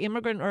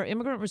anti-immigrant or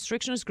immigrant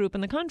restrictionist group in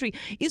the country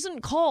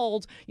isn't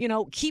called,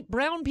 keep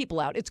brown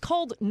people out. It's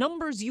called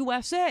Numbers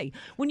USA.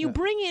 When you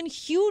bring in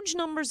huge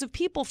numbers of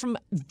people from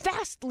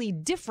vastly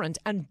different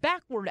and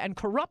backward and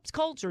corrupt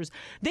cultures,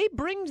 they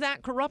bring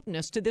that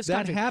corruptness to this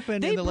country. That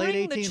happened in the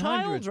late 1800s.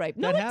 Child rape.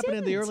 No, that happened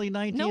in the early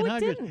 1900s. No, it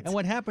didn't. And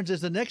what happens is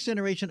the next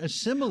generation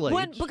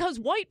assimilates. Because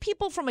white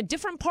people from a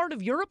different part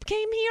of Europe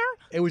came here?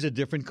 It was a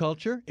different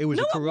culture. It was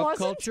a corrupt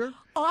culture.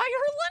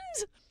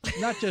 Ireland?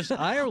 Not just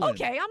Ireland.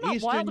 Okay, I'm not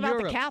Eastern wild about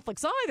Europe. the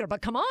Catholics either,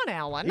 but come on,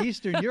 Alan.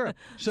 Eastern Europe.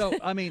 So,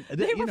 I mean,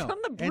 they were from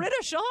the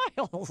British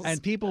Isles.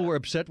 And people were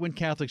upset when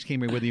Catholics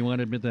came here, whether you want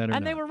to admit that or not.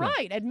 And they were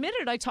right.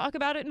 Admitted. I talk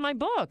about it in my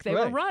book. They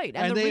were right.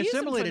 And the they reason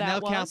assimilated. For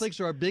that now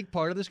Catholics are a big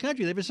part of this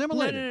country. They've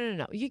assimilated.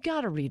 No. You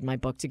got to read my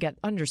book to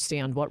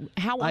understand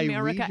how America I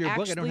read your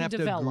actually book. I don't have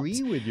developed. to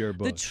agree with your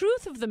book. The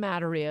truth of the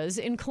matter is,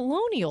 in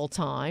colonial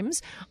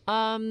times,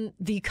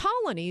 the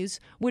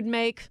colonies would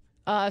make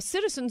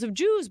citizens of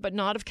Jews, but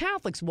not of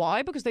Catholics.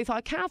 Why? Because they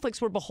thought Catholics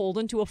were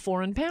beholden to a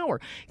foreign power.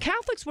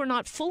 Catholics were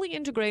not fully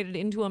integrated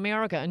into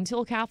America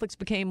until Catholics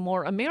became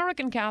more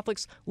American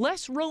Catholics,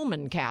 less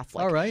Roman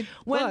Catholic. All right.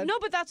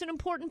 But that's an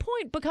important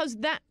point because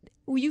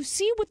you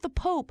see with the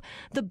Pope,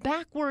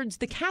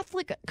 the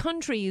Catholic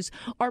countries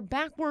are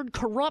backward,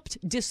 corrupt,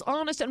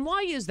 dishonest. And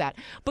why is that?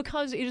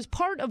 Because it is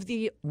part of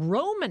the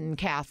Roman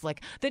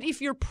Catholic that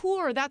if you're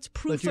poor, that's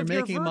proof of your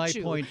virtue. You're making my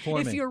point for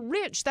me. If you're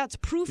rich, that's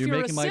proof you're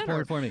a sinner. You're making my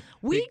point for me.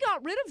 We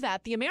got rid of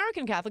that, the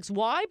American Catholics.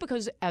 Why?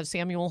 Because, as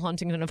Samuel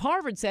Huntington of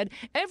Harvard said,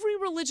 every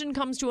religion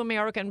comes to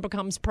America and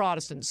becomes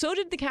Protestant. So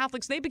did the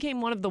Catholics. They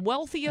became one of the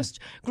wealthiest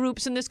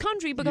groups in this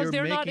country because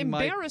they're not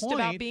embarrassed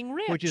about being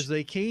rich. Which is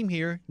they came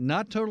here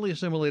not totally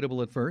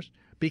assimilatable at first,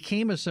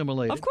 became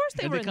assimilated. Of course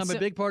they and were become a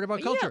big part of our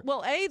culture. Yeah,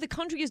 well, the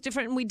country is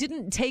different, and we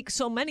didn't take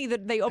so many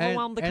that they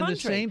overwhelmed the country. And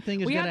the same thing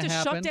is we going had to to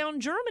happen. shut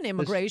down German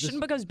immigration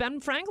because Ben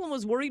Franklin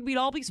was worried we'd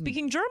all be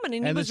speaking German,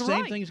 and he was right. And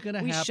the same thing's going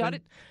to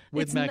happen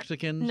with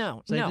Mexicans.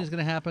 Same thing's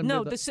going to happen.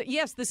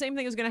 Yes, the same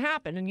thing is going to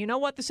happen. And you know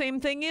what the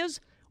same thing is?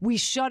 We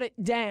shut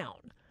it down.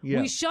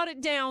 Yeah. We shut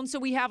it down so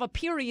we have a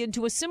period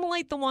to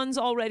assimilate the ones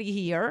already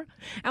here.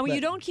 And when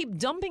you don't keep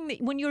dumping,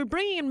 when you're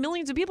bringing in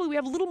millions of people, we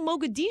have little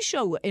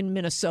Mogadishu in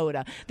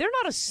Minnesota. They're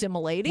not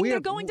assimilating.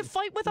 They're going to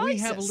fight with ISIS. We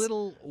have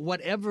little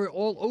whatever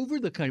all over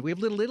the country. We have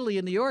little Italy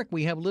in New York.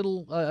 We have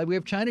we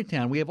have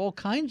Chinatown. We have all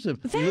kinds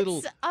of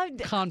little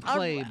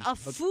conclaves.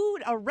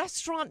 A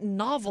restaurant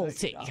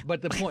novelty.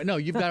 But the point,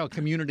 you've got a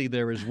community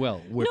there as well.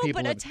 Where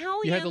people but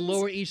Italians. You had the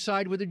Lower East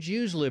Side where the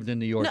Jews lived in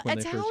New York when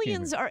they first came here.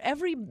 Italians are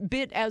every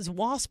bit as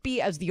waspy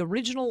as the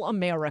original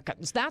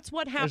Americans. That's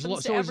what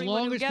happens to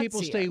everyone who gets here. So as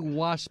long as people stay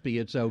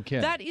waspy, it's okay.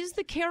 That is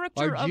the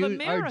character of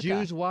America. Are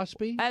Jews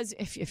waspy? As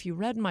if you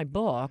read my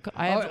book,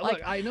 I have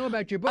I know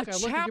about your book. A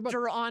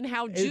chapter on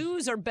how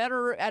Jews are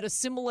better at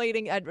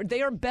assimilating.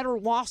 They are better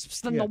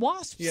wasps than the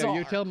wasps are. Yeah,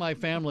 you tell my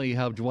family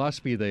how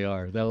waspy they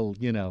are. They'll,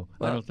 I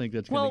don't think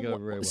that's going to go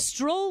very well.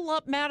 Stroll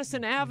up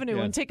Madison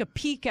Avenue and take a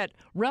peek at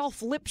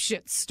Ralph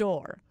Lipschitz's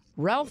store.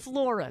 Ralph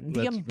Lauren,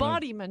 the That's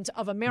embodiment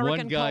of American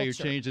One guy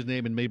culture. who changed his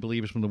name and made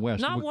believe he's from the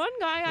West. Not one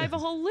guy. I have a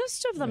whole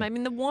list of them. I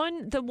mean, the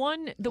one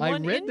I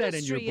read that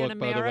in your industry book, in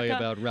by America. the way,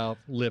 about Ralph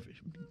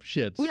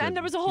Shits. And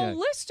there was a whole Yeah.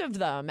 list of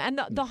them. And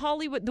the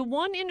Hollywood, the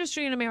one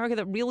industry in America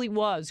that really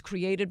was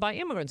created by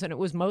immigrants, and it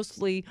was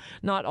mostly,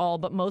 not all,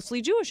 but mostly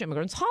Jewish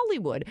immigrants,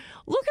 Hollywood.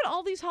 Look at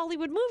all these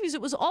Hollywood movies.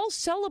 It was all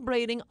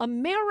celebrating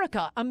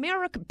America,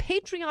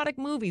 patriotic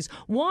movies,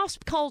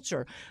 WASP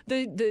culture,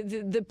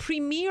 the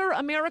premier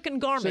American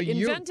garment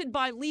invented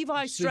by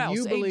Levi Strauss,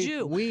 you a believe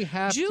Jew. we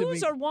have to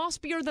Jews are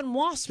waspier than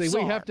wasps So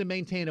we are. have to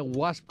maintain a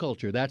WASP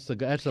culture. That's the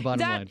bottom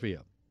line for you.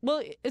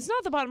 Well, it's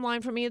not the bottom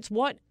line for me. It's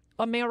what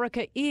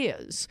America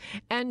is.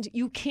 And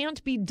you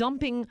can't be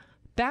dumping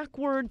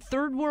backward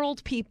third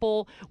world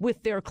people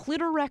with their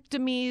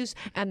clitorectomies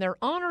and their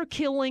honor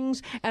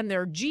killings and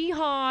their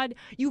jihad.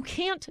 You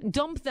can't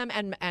dump them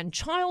and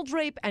child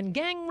rape and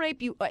gang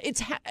rape.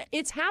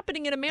 It's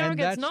happening in America. And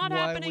that's It's not why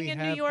happening we in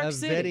have New York a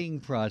City.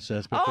 vetting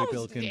process before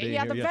people can be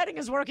yeah, here. the vetting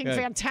is working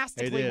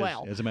fantastically it is,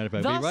 well. As a matter of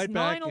fact, Thus, be right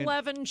back.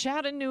 9/11,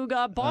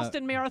 Chattanooga,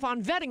 Boston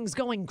Marathon, vetting's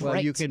going great.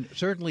 Well, you can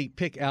certainly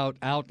pick out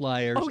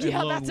outliers Oh, yeah, and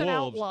lone that's an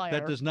wolves. outlier.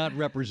 That does not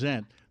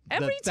represent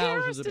Every the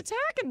thousands terrorist of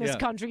attack in this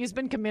country has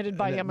been committed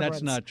by immigrants.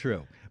 That's not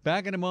true.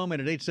 Back in a moment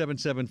at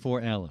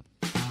 877-4-ALLEN.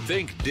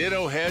 Think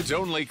ditto heads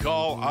only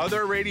call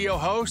other radio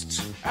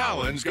hosts?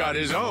 Alan's got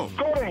his own.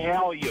 Go to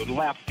hell, you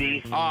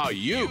lefty.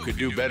 You could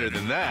do better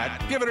than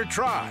that. Give it a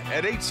try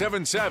at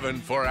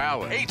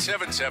 877-4-ALLEN.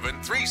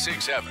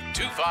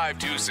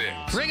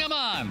 877-367-2526. Bring 'em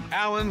on.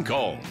 Alan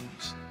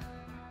Colmes.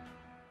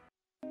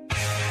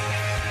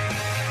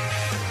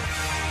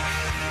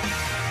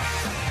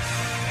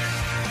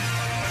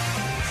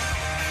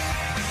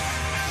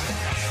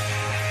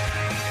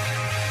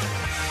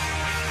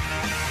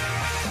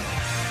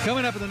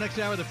 Coming up in the next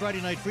hour, the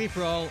Friday Night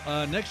Free-For-All.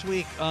 Next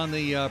week on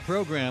the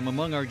program,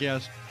 among our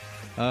guests,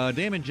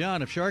 Damon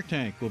John of Shark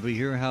Tank will be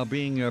here, how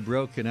being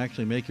broke can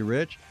actually make you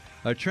rich.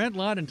 Trent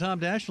Lott and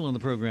Tom Daschle on the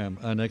program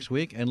next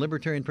week, and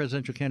Libertarian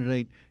presidential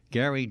candidate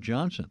Gary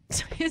Johnson.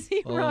 Is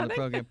he all running? on the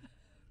program.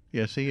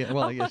 Yes, he is.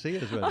 Well, yes, he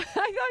is running. I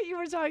thought you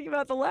were talking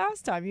about the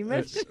last time you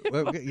mentioned him.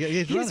 Well, yeah,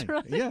 he's running.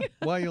 running. Yeah.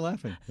 Why are you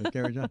laughing? It's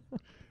Gary Johnson.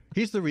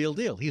 He's the real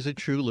deal. He's a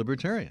true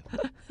libertarian,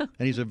 and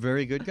he's a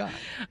very good guy.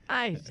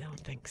 I don't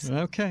think so.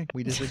 Okay,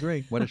 we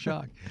disagree. What a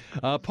shock.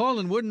 Paul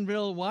in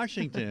Woodinville,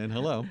 Washington.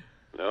 Hello.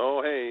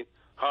 Oh, hey.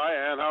 Hi,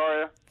 Ann. How are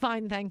you?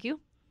 Fine, thank you.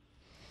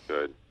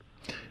 Good.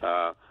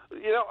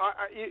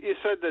 You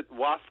said that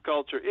WASP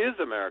culture is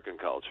American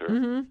culture,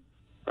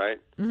 right?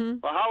 Mm-hmm.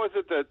 Well, how is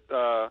it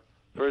that,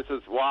 for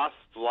instance,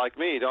 WASPs like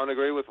me don't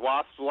agree with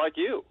WASPs like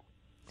you?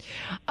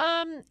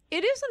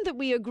 It isn't that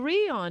we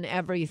agree on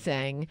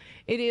everything.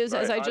 It is,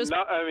 Right. as I just...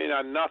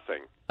 on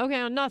nothing. Okay,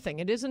 on nothing.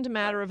 It isn't a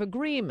matter of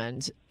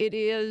agreement. It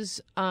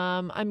is,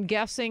 I'm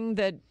guessing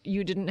that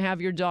you didn't have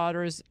your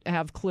daughters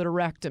have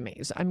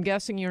clitorectomies. I'm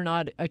guessing you're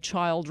not a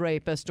child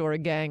rapist or a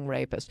gang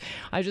rapist.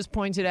 I just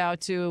pointed out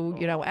to,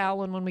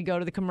 Alan when we go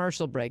to the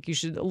commercial break. You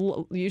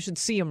should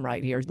see him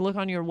right here. Look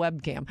on your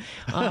webcam.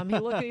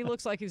 He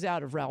looks like he's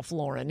out of Ralph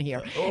Lauren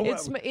here.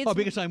 It's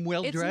because I'm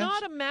well-dressed? It's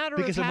not a matter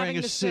Because of I'm wearing having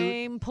a the suit?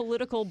 same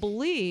political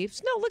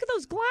beliefs. No, look at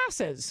those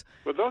glasses.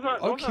 But those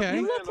aren't... Okay.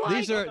 You look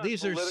like-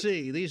 These are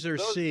C. These are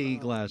C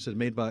glasses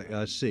made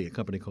by C, a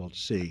company called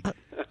C.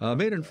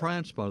 Made in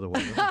France, by the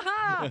way.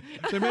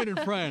 They're made in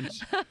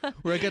France,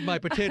 where I get my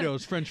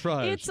potatoes, French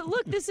fries.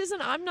 Look, this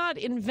isn't, I'm not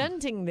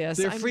inventing this.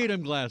 They're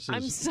freedom glasses.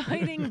 I'm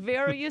citing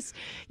various,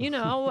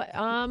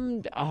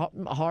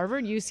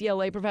 Harvard,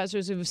 UCLA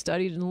professors who've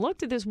studied and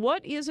looked at this.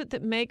 What is it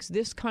that makes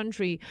this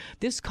country,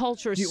 this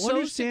culture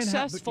so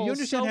successful, do you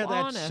understand so how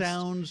that honest?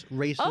 sounds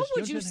racist? Oh, Do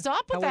would you understand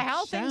stop with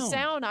how it things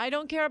sound? I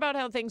don't care about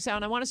how things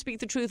sound. I want to speak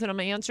the truth, and I'm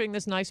answering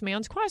this nice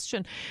man's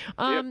question. Yes,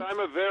 I'm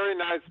a very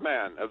nice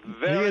man.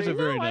 He is a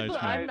very nice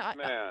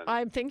man.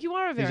 I think you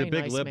are a very He's a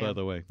big nice lip, man. by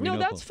the way. We No, know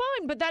that's Paul.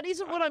 fine, but that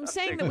isn't what I'm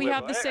saying, that we Big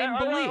have the liberal. same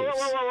Hey, beliefs.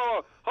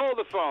 Whoa. Hold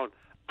the phone.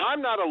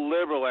 I'm not a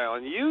liberal,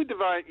 Alan. You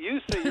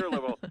say you're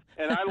liberal,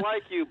 and I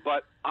like you,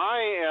 but I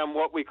am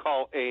what we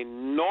call a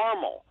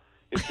normal.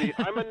 You see,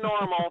 I'm a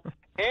normal.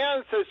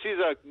 Ann says she's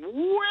a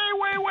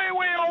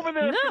way over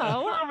there.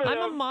 No, I'm a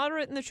conservative.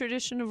 moderate in the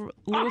tradition of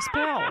Lewis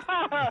Powell.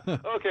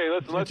 Okay,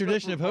 let's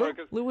tradition of who?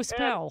 Lewis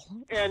Powell.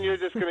 And you're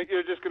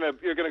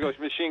gonna go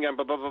machine gun,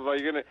 blah blah blah blah.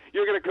 You're gonna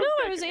cook No, I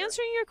bacon was here.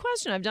 answering your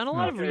question. I've done a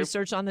lot of Okay.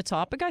 research on the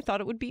topic. I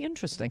thought it would be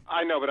interesting.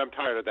 I know, but I'm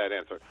tired of that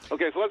answer.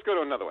 Okay, so let's go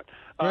to another one.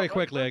 Very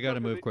quickly, I got to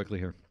move quickly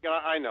here.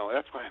 I know.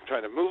 That's why I'm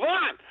trying to move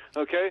on.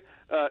 Okay.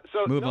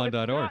 So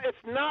MoveOn.org. It's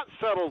not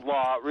settled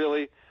law,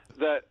 really,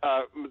 that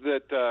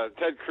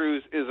Ted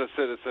Cruz is a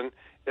citizen.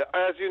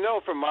 As you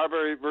know from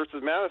Marbury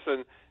versus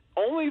Madison,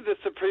 only the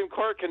Supreme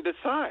Court can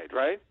decide,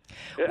 right?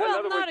 In Well,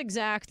 other not words,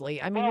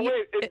 exactly. I mean,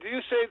 do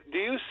you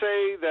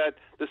say that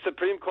the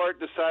Supreme Court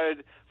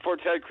decided for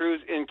Ted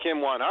Cruz in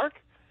Kim Won-Ark?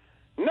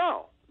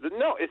 No.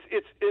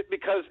 It's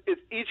because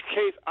it's each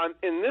case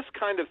in this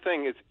kind of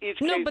thing. It's each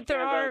case no, but there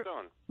stands on are. its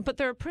own. but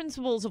there are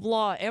principles of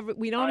law.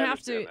 We don't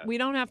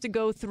have to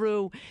go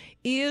through.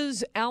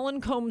 Is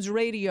Alan Colmes'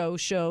 radio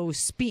show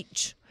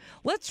speech?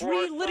 Let's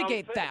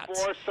relitigate that.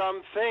 For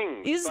some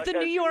things. Is the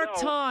New York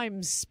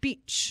Times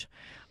speech?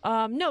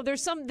 No, there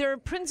are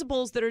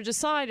principles that are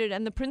decided,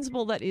 and the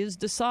principle that is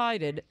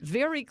decided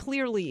very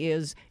clearly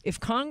is if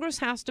Congress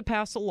has to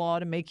pass a law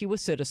to make you a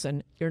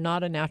citizen, you're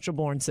not a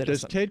natural-born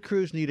citizen. Does Ted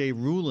Cruz need a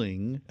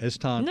ruling as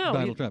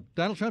Donald Trump?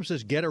 Donald Trump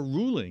says get a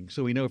ruling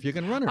so we know if you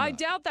can run or not. I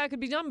doubt that could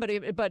be done,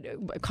 but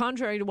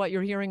contrary to what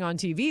you're hearing on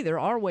TV, there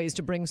are ways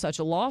to bring such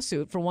a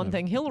lawsuit. For one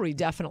thing, Hillary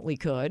definitely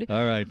could.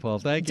 All right, Paul,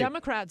 thank you.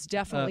 Democrats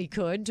definitely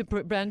could to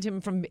prevent him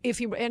from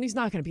and he's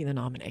not going to be the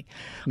nominee.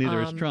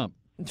 Neither is Trump.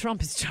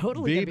 Trump is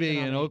totally going to be the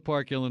BB in Oak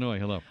Park, Illinois.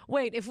 Hello.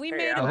 Wait, if we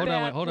made a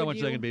bet... Hold on one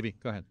second, BB.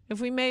 Go ahead. If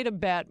we made a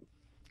bet,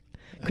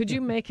 could you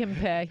make him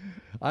pay?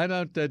 I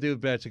don't do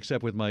bets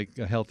except with my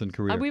health and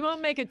career. We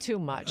won't make it too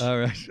much. All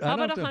right. How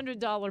about a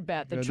 $100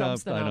 bet that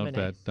Trump's the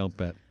nominee? Don't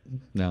bet.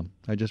 No,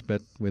 I just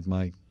bet with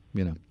my,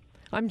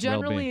 I'm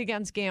generally well-being.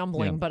 against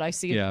gambling, but I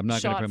see I'm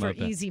not shot for that.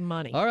 easy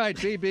money. All right,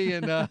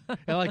 BB, and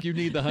like you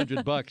need the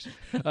 $100.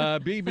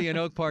 BB in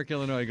Oak Park,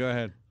 Illinois. Go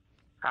ahead.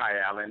 Hi,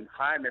 Alan.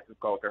 Hi, Mrs.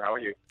 Coulter. How are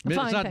you? Fine,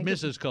 it's not thank you.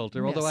 Mrs.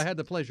 Coulter, although I had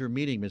the pleasure of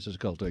meeting Mrs.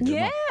 Coulter.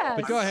 Yes.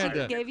 But go ahead.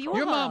 She gave you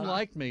your a mom hug.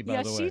 liked me,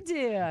 by the way. Yes, she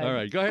did. All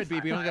right, go ahead,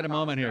 BB. We only got a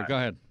moment here. Go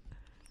ahead.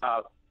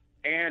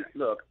 And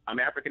look, I'm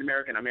African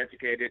American. I'm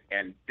educated,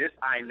 and this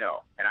I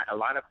know. And a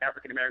lot of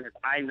African Americans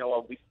I know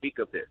of, we speak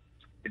of this.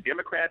 The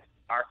Democrats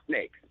are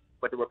snakes,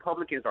 but the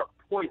Republicans are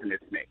poisonous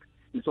snakes.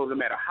 And so no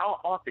matter how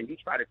often you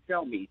try to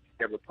tell me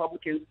that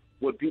Republicans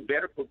will do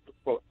better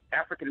for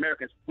African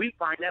Americans, we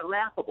find that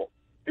laughable.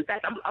 In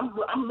fact,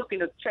 I'm looking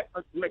to check,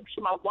 make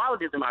sure my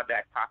wallet is in my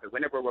back pocket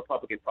whenever a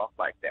Republican talks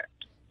like that.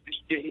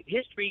 The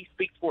history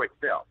speaks for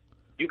itself.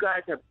 You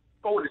guys have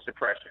voter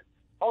suppression,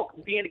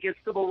 being against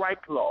civil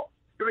rights law.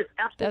 There is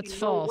absolutely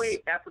no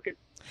way African.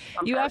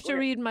 You have to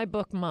read my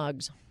book,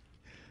 Mugs.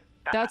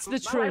 That's the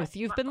truth.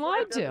 You've been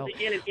lied to.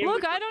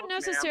 Look, I don't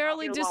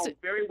necessarily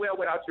very well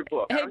without your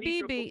book. Hey, I don't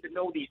need your book to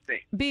know these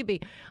things.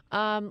 BB,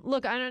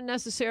 look, I don't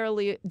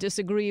necessarily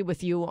disagree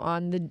with you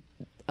on the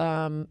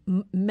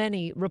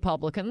many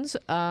Republicans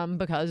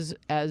because,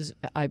 as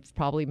I've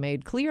probably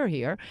made clear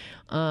here,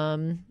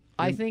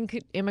 I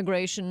think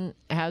immigration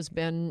has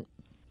been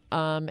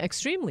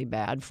extremely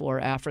bad for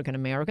African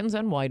Americans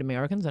and white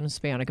Americans and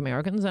Hispanic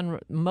Americans. And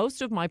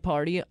most of my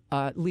party,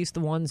 at least the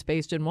ones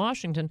based in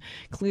Washington,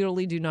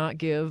 clearly do not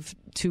give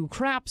two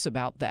craps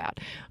about that.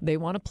 They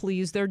want to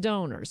please their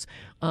donors.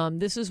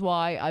 This is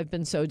why I've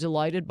been so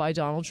delighted by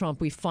Donald Trump.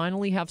 We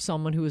finally have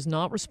someone who is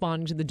not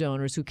responding to the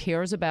donors, who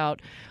cares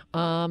about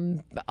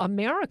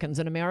Americans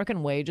and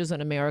American wages and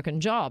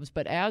American jobs.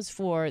 But as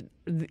for,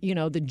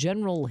 the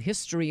general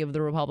history of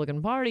the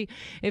Republican Party,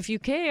 if you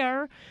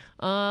care,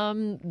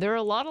 there are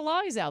a lot of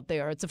lies out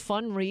there. It's a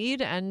fun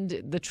read,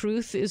 and the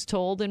truth is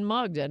told in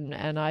Mugged,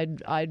 and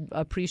I'd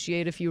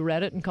appreciate if you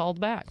read it and called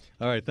back.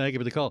 All right, thank you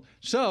for the call.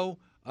 So,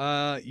 when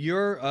are you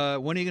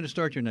going to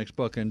start your next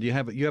book, and do you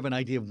have an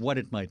idea of what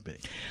it might be?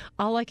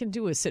 All I can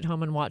do is sit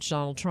home and watch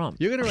Donald Trump.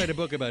 You're going to write a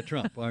book about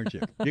Trump, aren't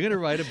you? You're going to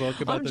write a book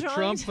about the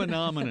Trump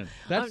phenomenon.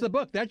 That's the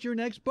book. That's your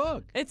next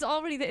book. It's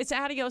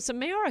Adios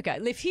America.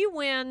 If he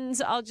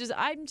wins, I'm just.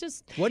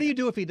 What do you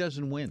do if he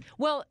doesn't win?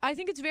 Well, I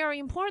think it's very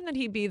important that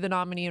he be the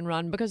nominee and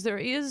run, because there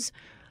is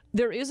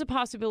a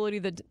possibility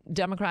that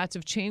Democrats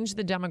have changed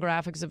the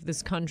demographics of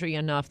this country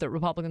enough that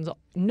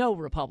no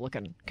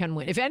Republican can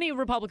win. If any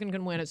Republican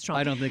can win, it's Trump.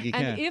 I don't think he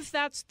can. And if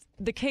that's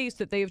the case,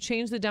 that they have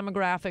changed the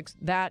demographics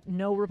that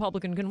no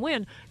Republican can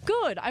win,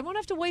 good. I won't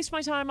have to waste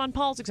my time on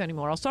politics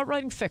anymore. I'll start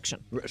writing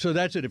fiction. So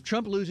that's it. If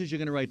Trump loses, you're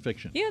going to write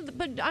fiction. Yeah,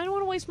 but I don't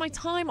want to waste my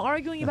time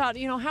arguing about,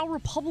 how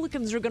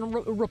Republicans are going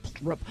to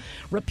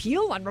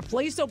repeal and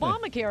replace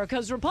Obamacare,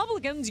 because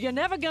Republicans, you're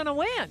never going to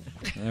win.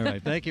 All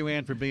right. Thank you,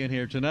 Ann, for being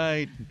here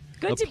tonight.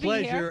 Good to be here.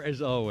 A pleasure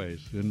as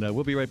always. And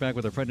we'll be right back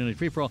with our Friday Night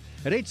Free-For-All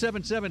at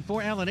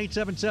 877-4-ALLEN,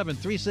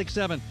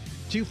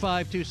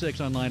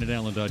 877-367-2526, online at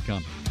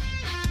allen.com.